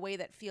me in a way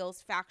that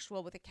feels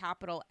factual with a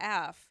capital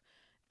F.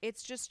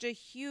 It's just a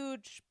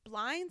huge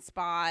blind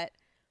spot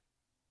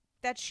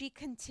that she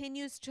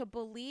continues to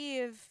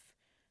believe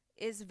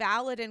is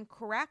valid and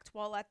correct,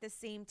 while at the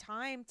same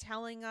time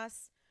telling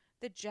us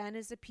that Jen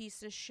is a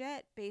piece of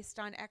shit based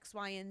on X,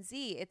 Y, and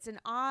Z. It's an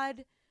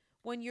odd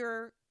when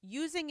you're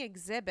using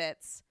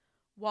exhibits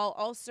while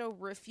also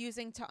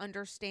refusing to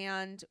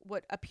understand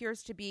what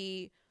appears to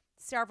be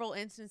several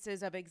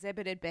instances of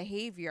exhibited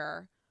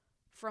behavior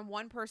from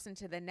one person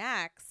to the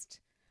next.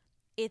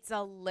 It's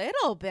a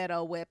little bit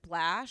of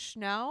whiplash,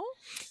 no?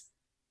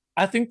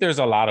 I think there's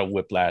a lot of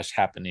whiplash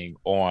happening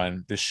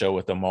on the show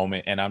at the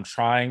moment, and I'm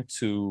trying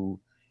to.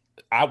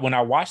 When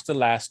I watched the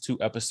last two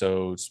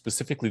episodes,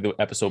 specifically the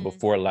episode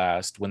before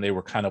last, when they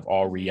were kind of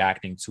all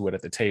reacting to it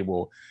at the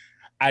table,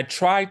 I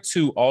tried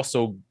to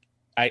also,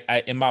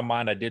 I in my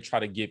mind, I did try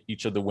to give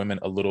each of the women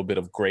a little bit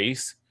of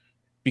grace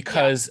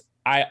because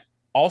I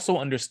also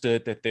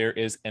understood that there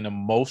is an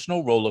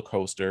emotional roller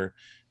coaster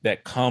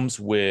that comes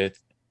with.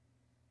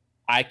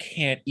 I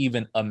can't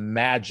even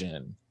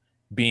imagine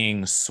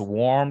being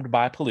swarmed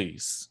by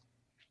police,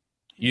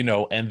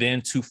 and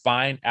then to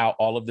find out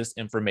all of this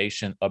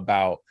information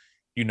about,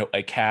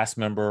 a cast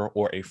member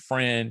or a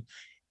friend.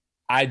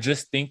 I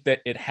just think that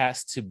it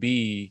has to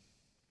be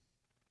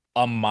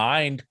a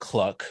mind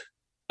cluck,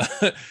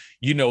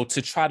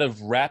 to try to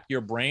wrap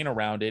your brain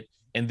around it.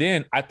 And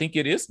then I think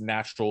it is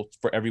natural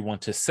for everyone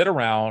to sit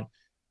around,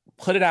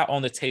 put it out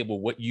on the table,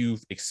 what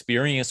you've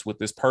experienced with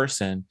this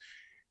person,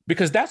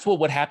 because that's what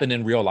would happen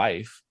in real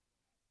life.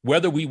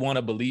 Whether we want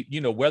to believe,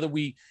 whether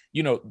we,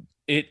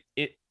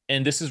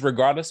 and this is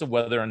regardless of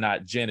whether or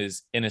not Jen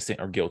is innocent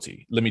or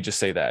guilty. Let me just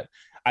say that.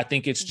 I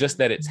think it's just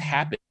that it's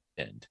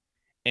happened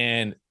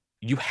and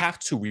you have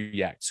to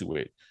react to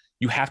it.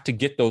 You have to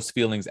get those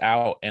feelings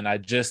out. And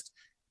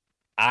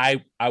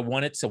I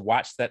wanted to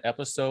watch that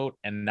episode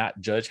and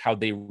not judge how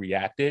they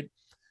reacted.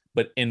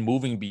 But in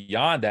moving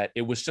beyond that,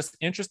 it was just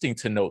interesting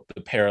to note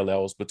the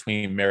parallels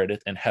between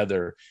Meredith and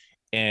Heather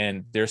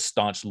and their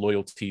staunch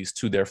loyalties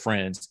to their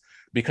friends.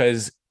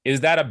 Because is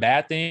that a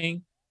bad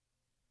thing?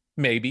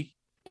 Maybe.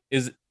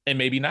 And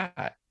maybe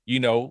not.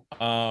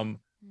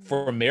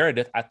 For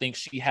Meredith, I think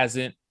she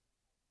hasn't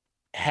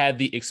had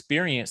the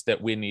experience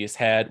that Whitney has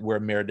had where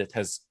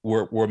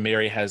where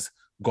Mary has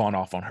gone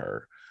off on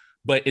her.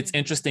 But it's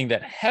interesting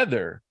that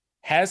Heather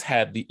has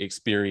had the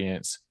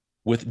experience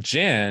with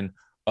Jen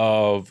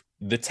of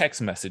the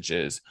text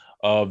messages,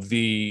 of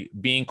the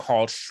being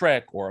called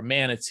Shrek or a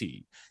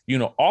manatee,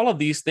 all of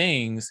these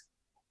things.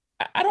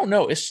 I don't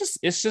know. It's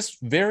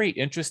just very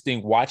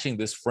interesting watching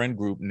this friend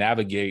group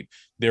navigate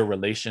their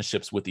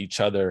relationships with each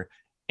other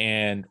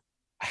and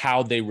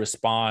how they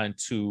respond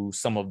to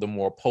some of the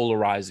more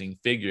polarizing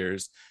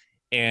figures.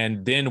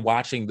 And then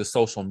watching the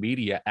social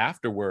media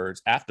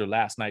afterwards, after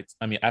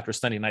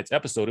Sunday night's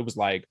episode, it was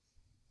like,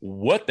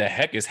 what the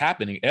heck is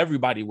happening?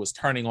 Everybody was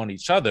turning on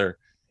each other.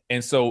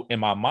 And so in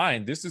my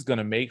mind, this is going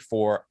to make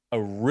for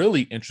a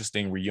really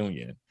interesting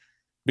reunion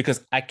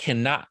because I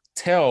cannot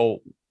tell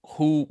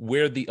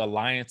where the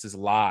alliances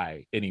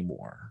lie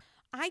anymore.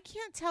 I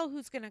can't tell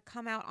who's going to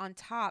come out on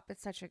top.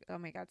 It's oh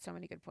my God, so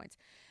many good points.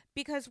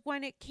 Because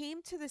when it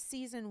came to the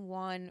season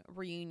 1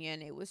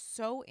 reunion, it was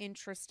so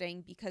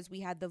interesting because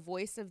we had the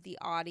voice of the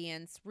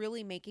audience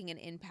really making an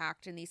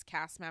impact in these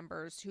cast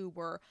members who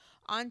were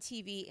on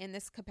TV in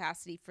this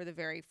capacity for the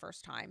very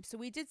first time. So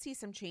we did see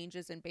some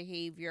changes in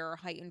behavior,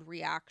 heightened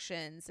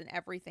reactions, and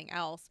everything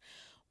else.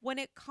 When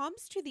it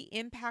comes to the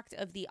impact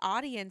of the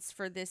audience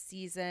for this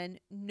season,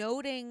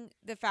 noting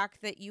the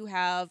fact that you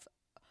have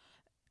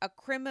a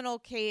criminal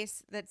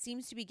case that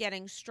seems to be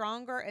getting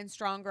stronger and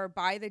stronger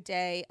by the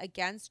day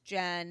against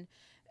Jen,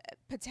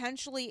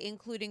 potentially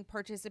including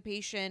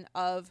participation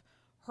of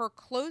her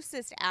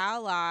closest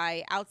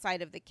ally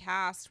outside of the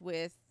cast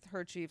with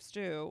her chief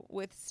Stu,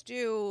 with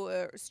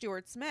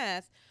Stuart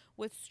Smith.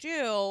 With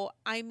Stu,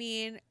 I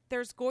mean,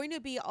 there's going to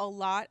be a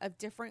lot of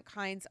different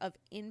kinds of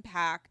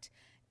impact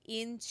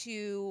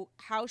into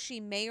how she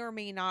may or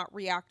may not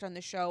react on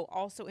the show,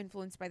 also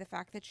influenced by the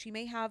fact that she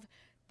may have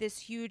this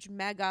huge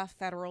mega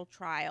federal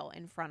trial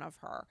in front of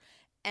her.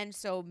 And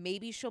so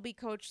maybe she'll be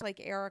coached like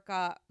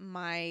Erica.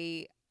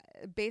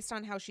 Based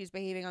on how she's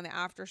behaving on the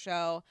after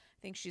show, I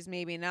think she's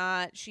maybe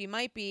not. She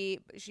might be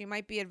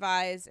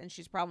advised, and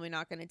she's probably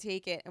not going to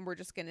take it, and we're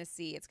just going to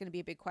see. It's going to be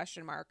a big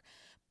question mark.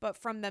 But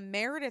from the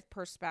Meredith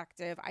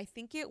perspective, I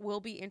think it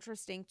will be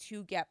interesting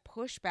to get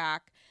pushback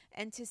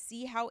and to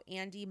see how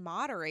Andy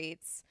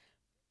moderates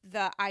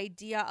the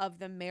idea of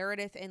the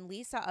Meredith and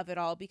Lisa of it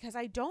all, because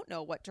I don't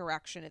know what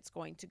direction it's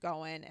going to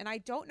go in, and I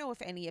don't know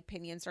if any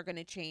opinions are going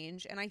to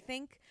change. And I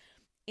think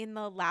in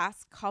the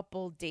last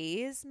couple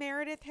days,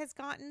 Meredith has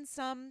gotten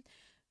some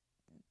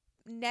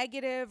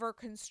negative or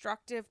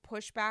constructive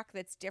pushback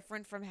that's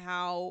different from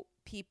how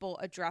people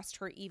addressed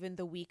her even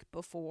the week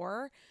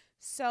before.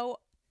 So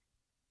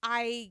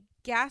I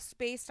guess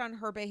based on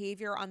her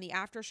behavior on the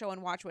after show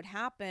and Watch What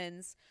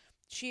Happens,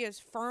 she is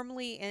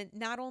firmly in,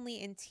 not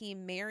only in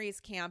Team Mary's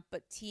camp,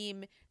 but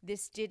team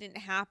this didn't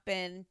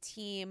happen,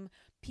 team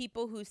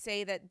people who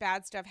say that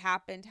bad stuff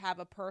happened have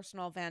a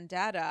personal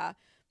vendetta.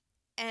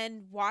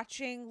 And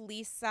watching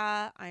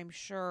Lisa, I'm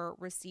sure,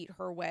 receipt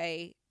her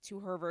way to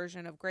her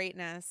version of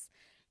greatness,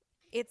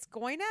 it's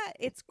going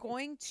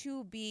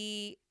to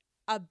be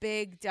a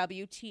big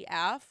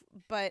WTF,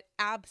 but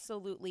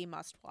absolutely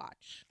must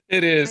watch.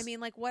 It is. I mean,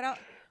 like, what else?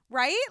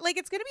 Right? Like,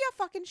 it's going to be a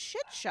fucking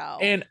shit show.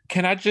 And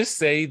can I just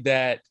say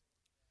that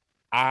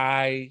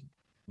I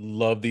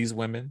love these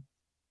women.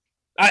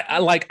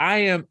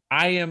 I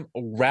am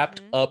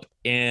wrapped up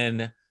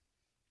in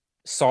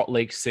Salt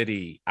Lake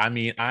City. I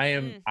mean, I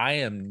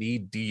am knee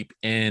deep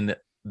in.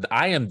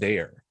 I am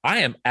there. I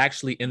am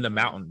actually in the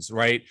mountains,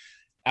 right?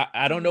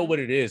 I don't know what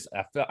it is.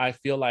 I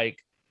feel like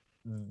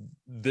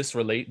these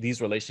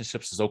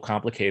relationships are so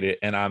complicated,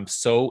 and I'm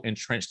so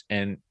entrenched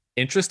and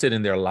interested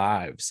in their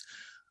lives.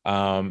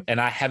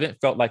 And I haven't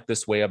felt like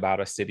this way about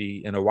a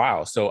city in a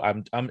while. So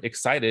I'm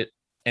excited,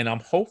 and I'm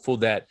hopeful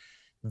that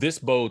this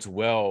bodes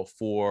well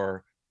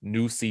for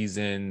new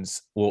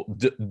seasons. Well,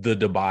 the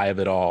Dubai of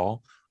it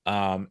all,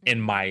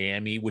 in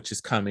Miami, which is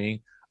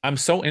coming. I'm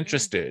so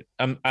interested.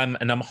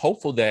 I'm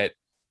hopeful that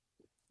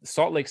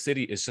Salt Lake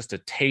City is just a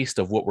taste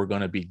of what we're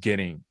going to be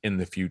getting in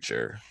the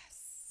future.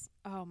 Yes.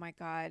 Oh my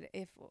God.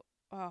 If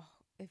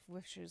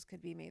wishes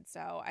could be made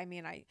so. I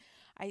mean,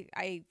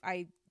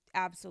 I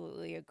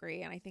absolutely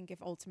agree. And I think if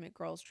Ultimate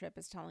Girls Trip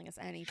is telling us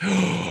anything,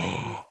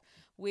 like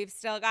we've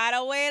still got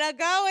a way to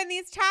go in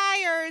these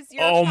tires.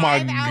 Oh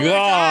my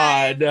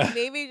God. Drive.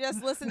 Maybe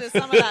just listen to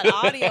some of that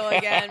audio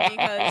again,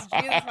 because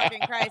Jesus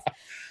fucking Christ.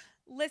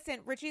 Listen,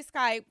 Richie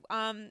Sky,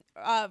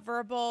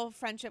 verbal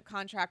friendship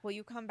contract. Will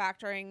you come back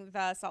during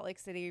the Salt Lake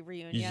City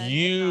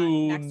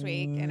reunion next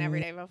week and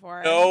every day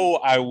before? No,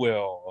 I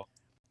will.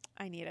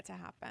 I need it to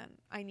happen.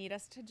 I need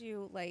us to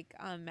do like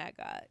a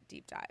mega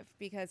deep dive,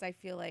 because I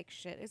feel like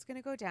shit is going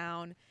to go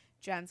down.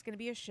 Jen's going to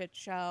be a shit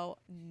show.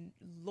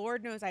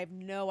 Lord knows I have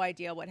no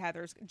idea what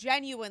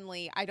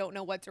genuinely, I don't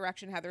know what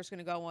direction Heather's going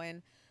to go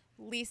in.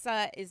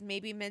 Lisa is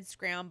maybe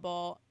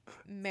mid-scramble.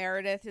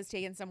 Meredith has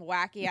taken some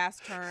wacky ass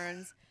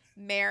turns.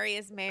 Mary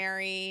is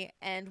Mary,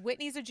 and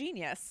Whitney's a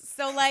genius.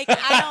 So like, it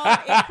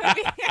could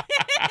be,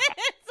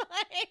 it's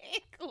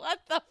like,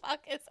 what the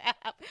fuck is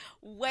up?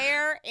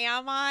 Where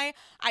am I?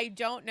 I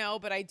don't know,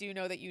 but I do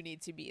know that you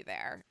need to be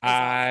there.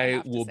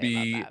 I will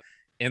be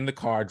in the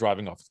car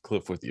driving off the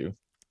cliff with you.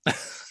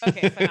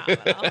 Okay,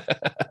 phenomenal.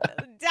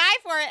 Die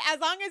for it, as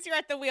long as you're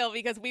at the wheel,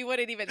 because we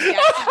wouldn't even get to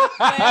the cliff.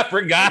 I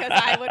forgot.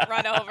 Because I would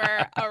run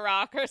over a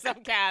rock or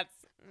some cats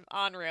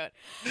en route.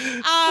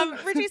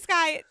 Richie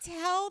Sky,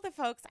 tell the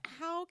folks,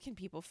 how can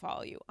people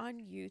follow you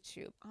on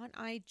YouTube, on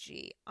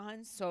IG,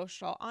 on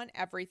social, on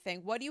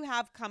everything? What do you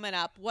have coming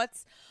up?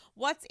 What's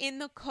in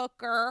the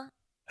cooker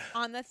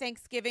on the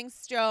Thanksgiving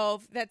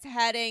stove that's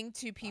heading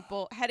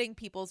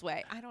people's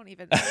way? I don't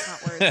even, that's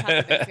not words.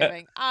 Happy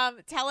Thanksgiving.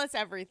 Tell us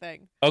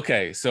everything.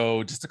 Okay,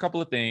 so just a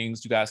couple of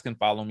things. You guys can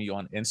follow me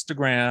on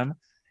Instagram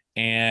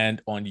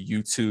and on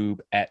YouTube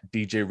at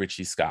DJ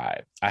Richie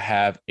Sky. I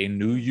have a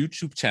new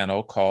YouTube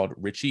channel called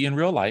Richie in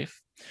Real Life,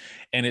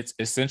 and it's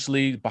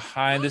essentially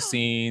behind the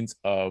scenes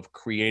of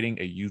creating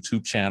a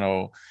YouTube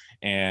channel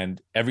and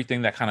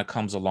everything that kind of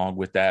comes along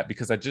with that,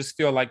 because I just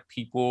feel like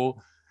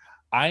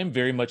I am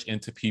very much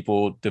into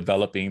people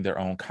developing their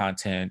own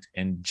content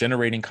and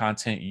generating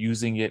content,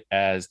 using it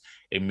as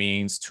a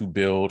means to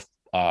build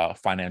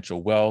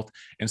financial wealth.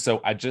 And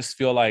so I just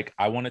feel like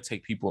I want to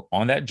take people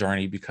on that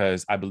journey,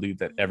 because I believe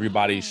that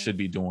everybody should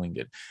be doing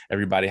it.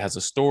 Everybody has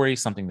a story,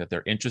 something that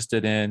they're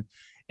interested in,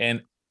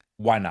 and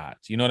why not?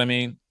 You know what I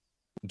mean?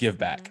 Give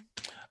back.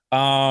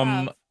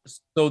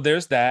 So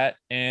there's that.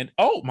 And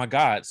oh my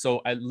God.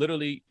 So I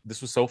literally,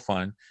 this was so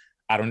fun.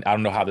 I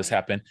don't know how this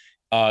happened.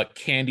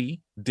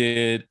 Candy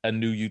did a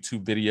new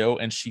YouTube video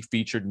and she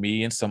featured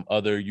me and some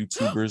other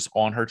YouTubers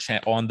on her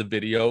channel on the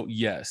video.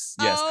 Yes,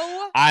 yes.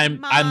 Oh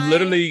I'm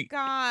literally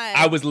God.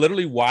 I was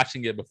literally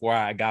watching it before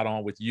I got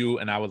on with you,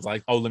 and I was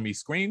like, oh, let me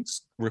screen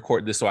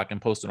record this so I can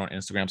post it on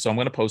Instagram. So I'm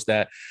going to post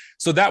that.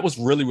 So that was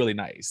really, really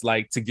nice.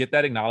 Like to get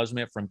that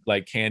acknowledgement from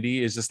like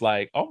Candy is just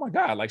like, oh my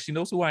God, like she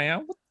knows who I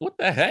am. What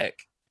the heck?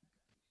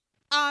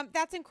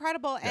 That's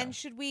incredible. Yeah. And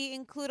should we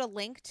include a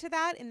link to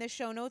that in the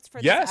show notes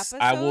for Yes,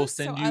 this episode? I will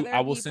send you.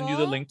 I will send you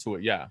the link to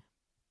it. Yeah.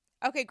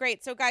 Okay,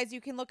 great. So guys, you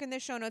can look in the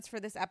show notes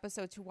for this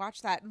episode to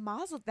watch that.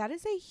 Mazel, that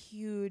is a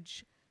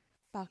huge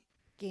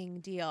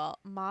fucking deal.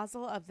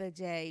 Mazel of the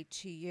day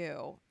to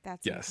you.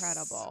 That's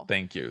incredible.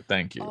 Thank you.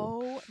 Thank you.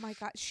 Oh my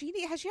God. Has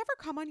she ever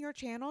come on your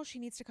channel? She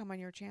needs to come on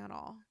your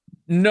channel.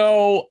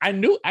 No, I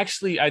knew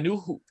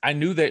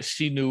that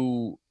she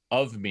knew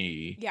of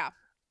me. Yeah.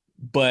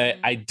 But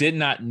I did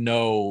not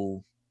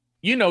know,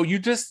 you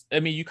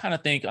kind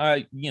of think,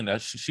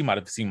 she might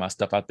have seen my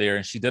stuff out there.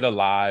 And she did a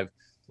live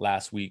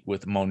last week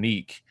with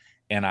Monique.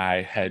 And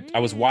I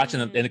was watching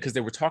them because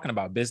they were talking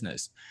about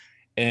business.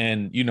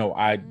 And,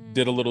 I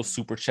did a little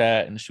super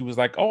chat and she was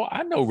like, oh,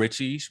 I know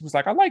Richie. She was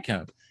like, I like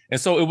him. And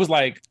so it was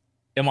like,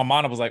 in my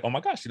mind, I was like, oh my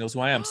gosh, she knows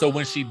who I am. So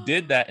when she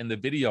did that in the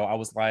video, I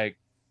was like,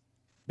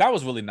 that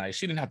was really nice.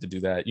 She didn't have to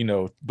do that,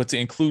 but to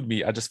include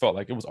me, I just felt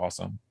like it was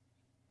awesome.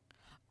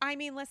 I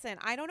mean, listen,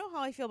 I don't know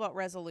how I feel about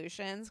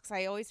resolutions because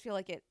I always feel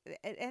like it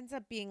ends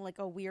up being like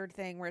a weird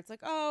thing where it's like,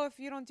 oh, if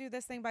you don't do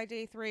this thing by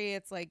day 3,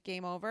 it's like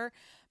game over.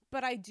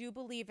 But I do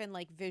believe in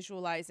like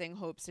visualizing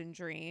hopes and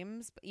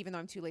dreams, even though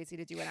I'm too lazy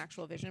to do an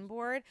actual vision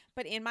board.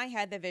 But in my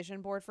head, the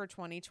vision board for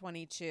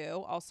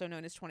 2022, also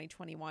known as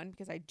 2021,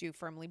 because I do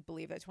firmly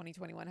believe that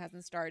 2021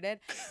 hasn't started.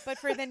 But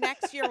for the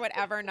next year,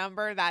 whatever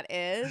number that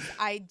is,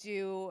 I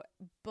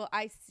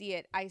see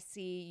it. I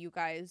see you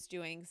guys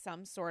doing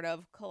some sort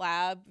of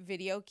collab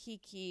video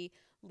Kiki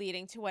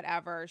leading to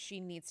whatever. She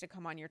needs to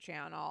come on your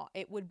channel.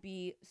 It would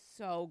be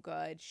so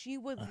good. She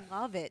would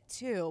love it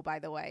too, by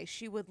the way.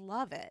 She would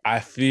love it.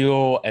 I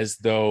feel as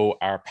though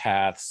our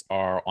paths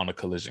are on a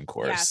collision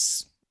course.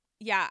 Yes.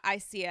 Yeah, I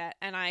see it.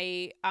 And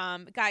I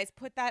guys,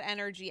 put that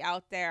energy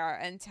out there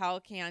and tell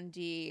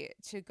Candy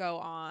to go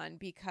on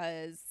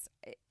because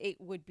it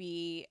would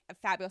be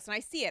fabulous. And I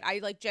see it. I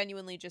like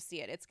genuinely just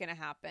see it. It's going to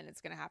happen. It's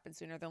going to happen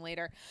sooner than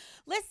later.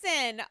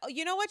 Listen,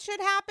 you know what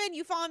should happen?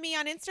 You follow me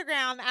on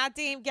Instagram at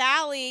Dame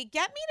Galley.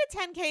 Get me to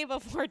 10K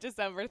before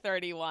December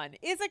 31.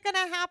 Is it going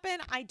to happen?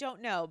 I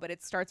don't know, but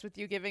it starts with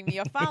you giving me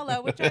a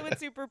follow, which I would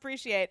super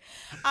appreciate.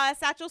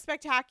 Satchel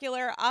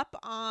Spectacular up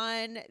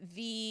on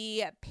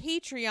the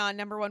Patreon,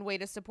 #1 way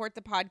to support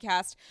the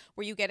podcast,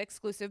 where you get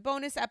exclusive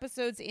bonus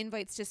episodes,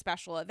 invites to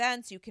special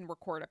events. You can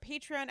record a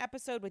Patreon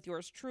episode with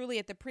yours truly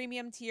at the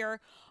premium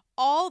tier.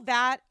 All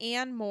that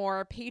and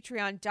more.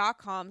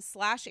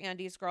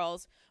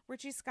 Patreon.com/AndysGirls.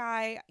 Richie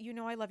Sky,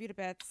 I love you to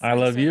bits. I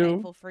love you. I'm so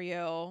thankful for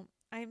you.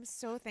 I'm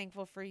so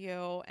thankful for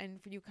you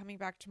and for you coming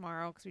back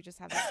tomorrow because we just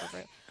have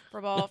that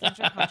verbal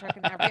friendship contract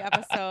in every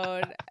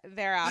episode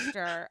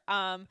thereafter.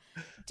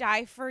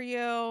 Die for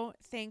you,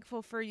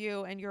 thankful for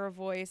you and your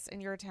voice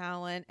and your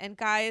talent. And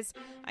guys,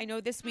 I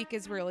know this week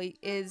is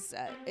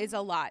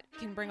a lot.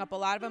 Can bring up a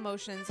lot of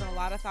emotions and a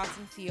lot of thoughts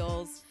and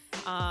feels.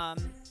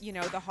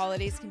 The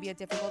holidays can be a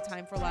difficult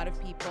time for a lot of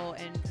people,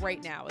 and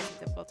right now is a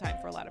difficult time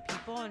for a lot of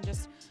people, and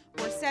just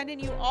we're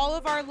sending you all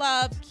of our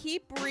love.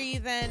 Keep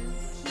breathing,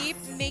 keep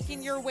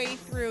making your way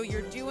through.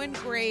 You're doing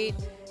great,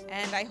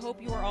 and I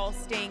hope you are all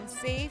staying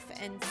safe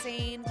and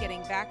sane,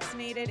 getting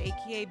vaccinated,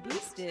 aka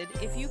boosted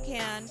if you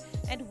can,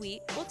 and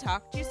we will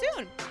talk to you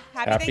soon.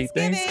 Happy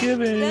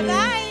Thanksgiving.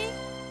 Bye-bye.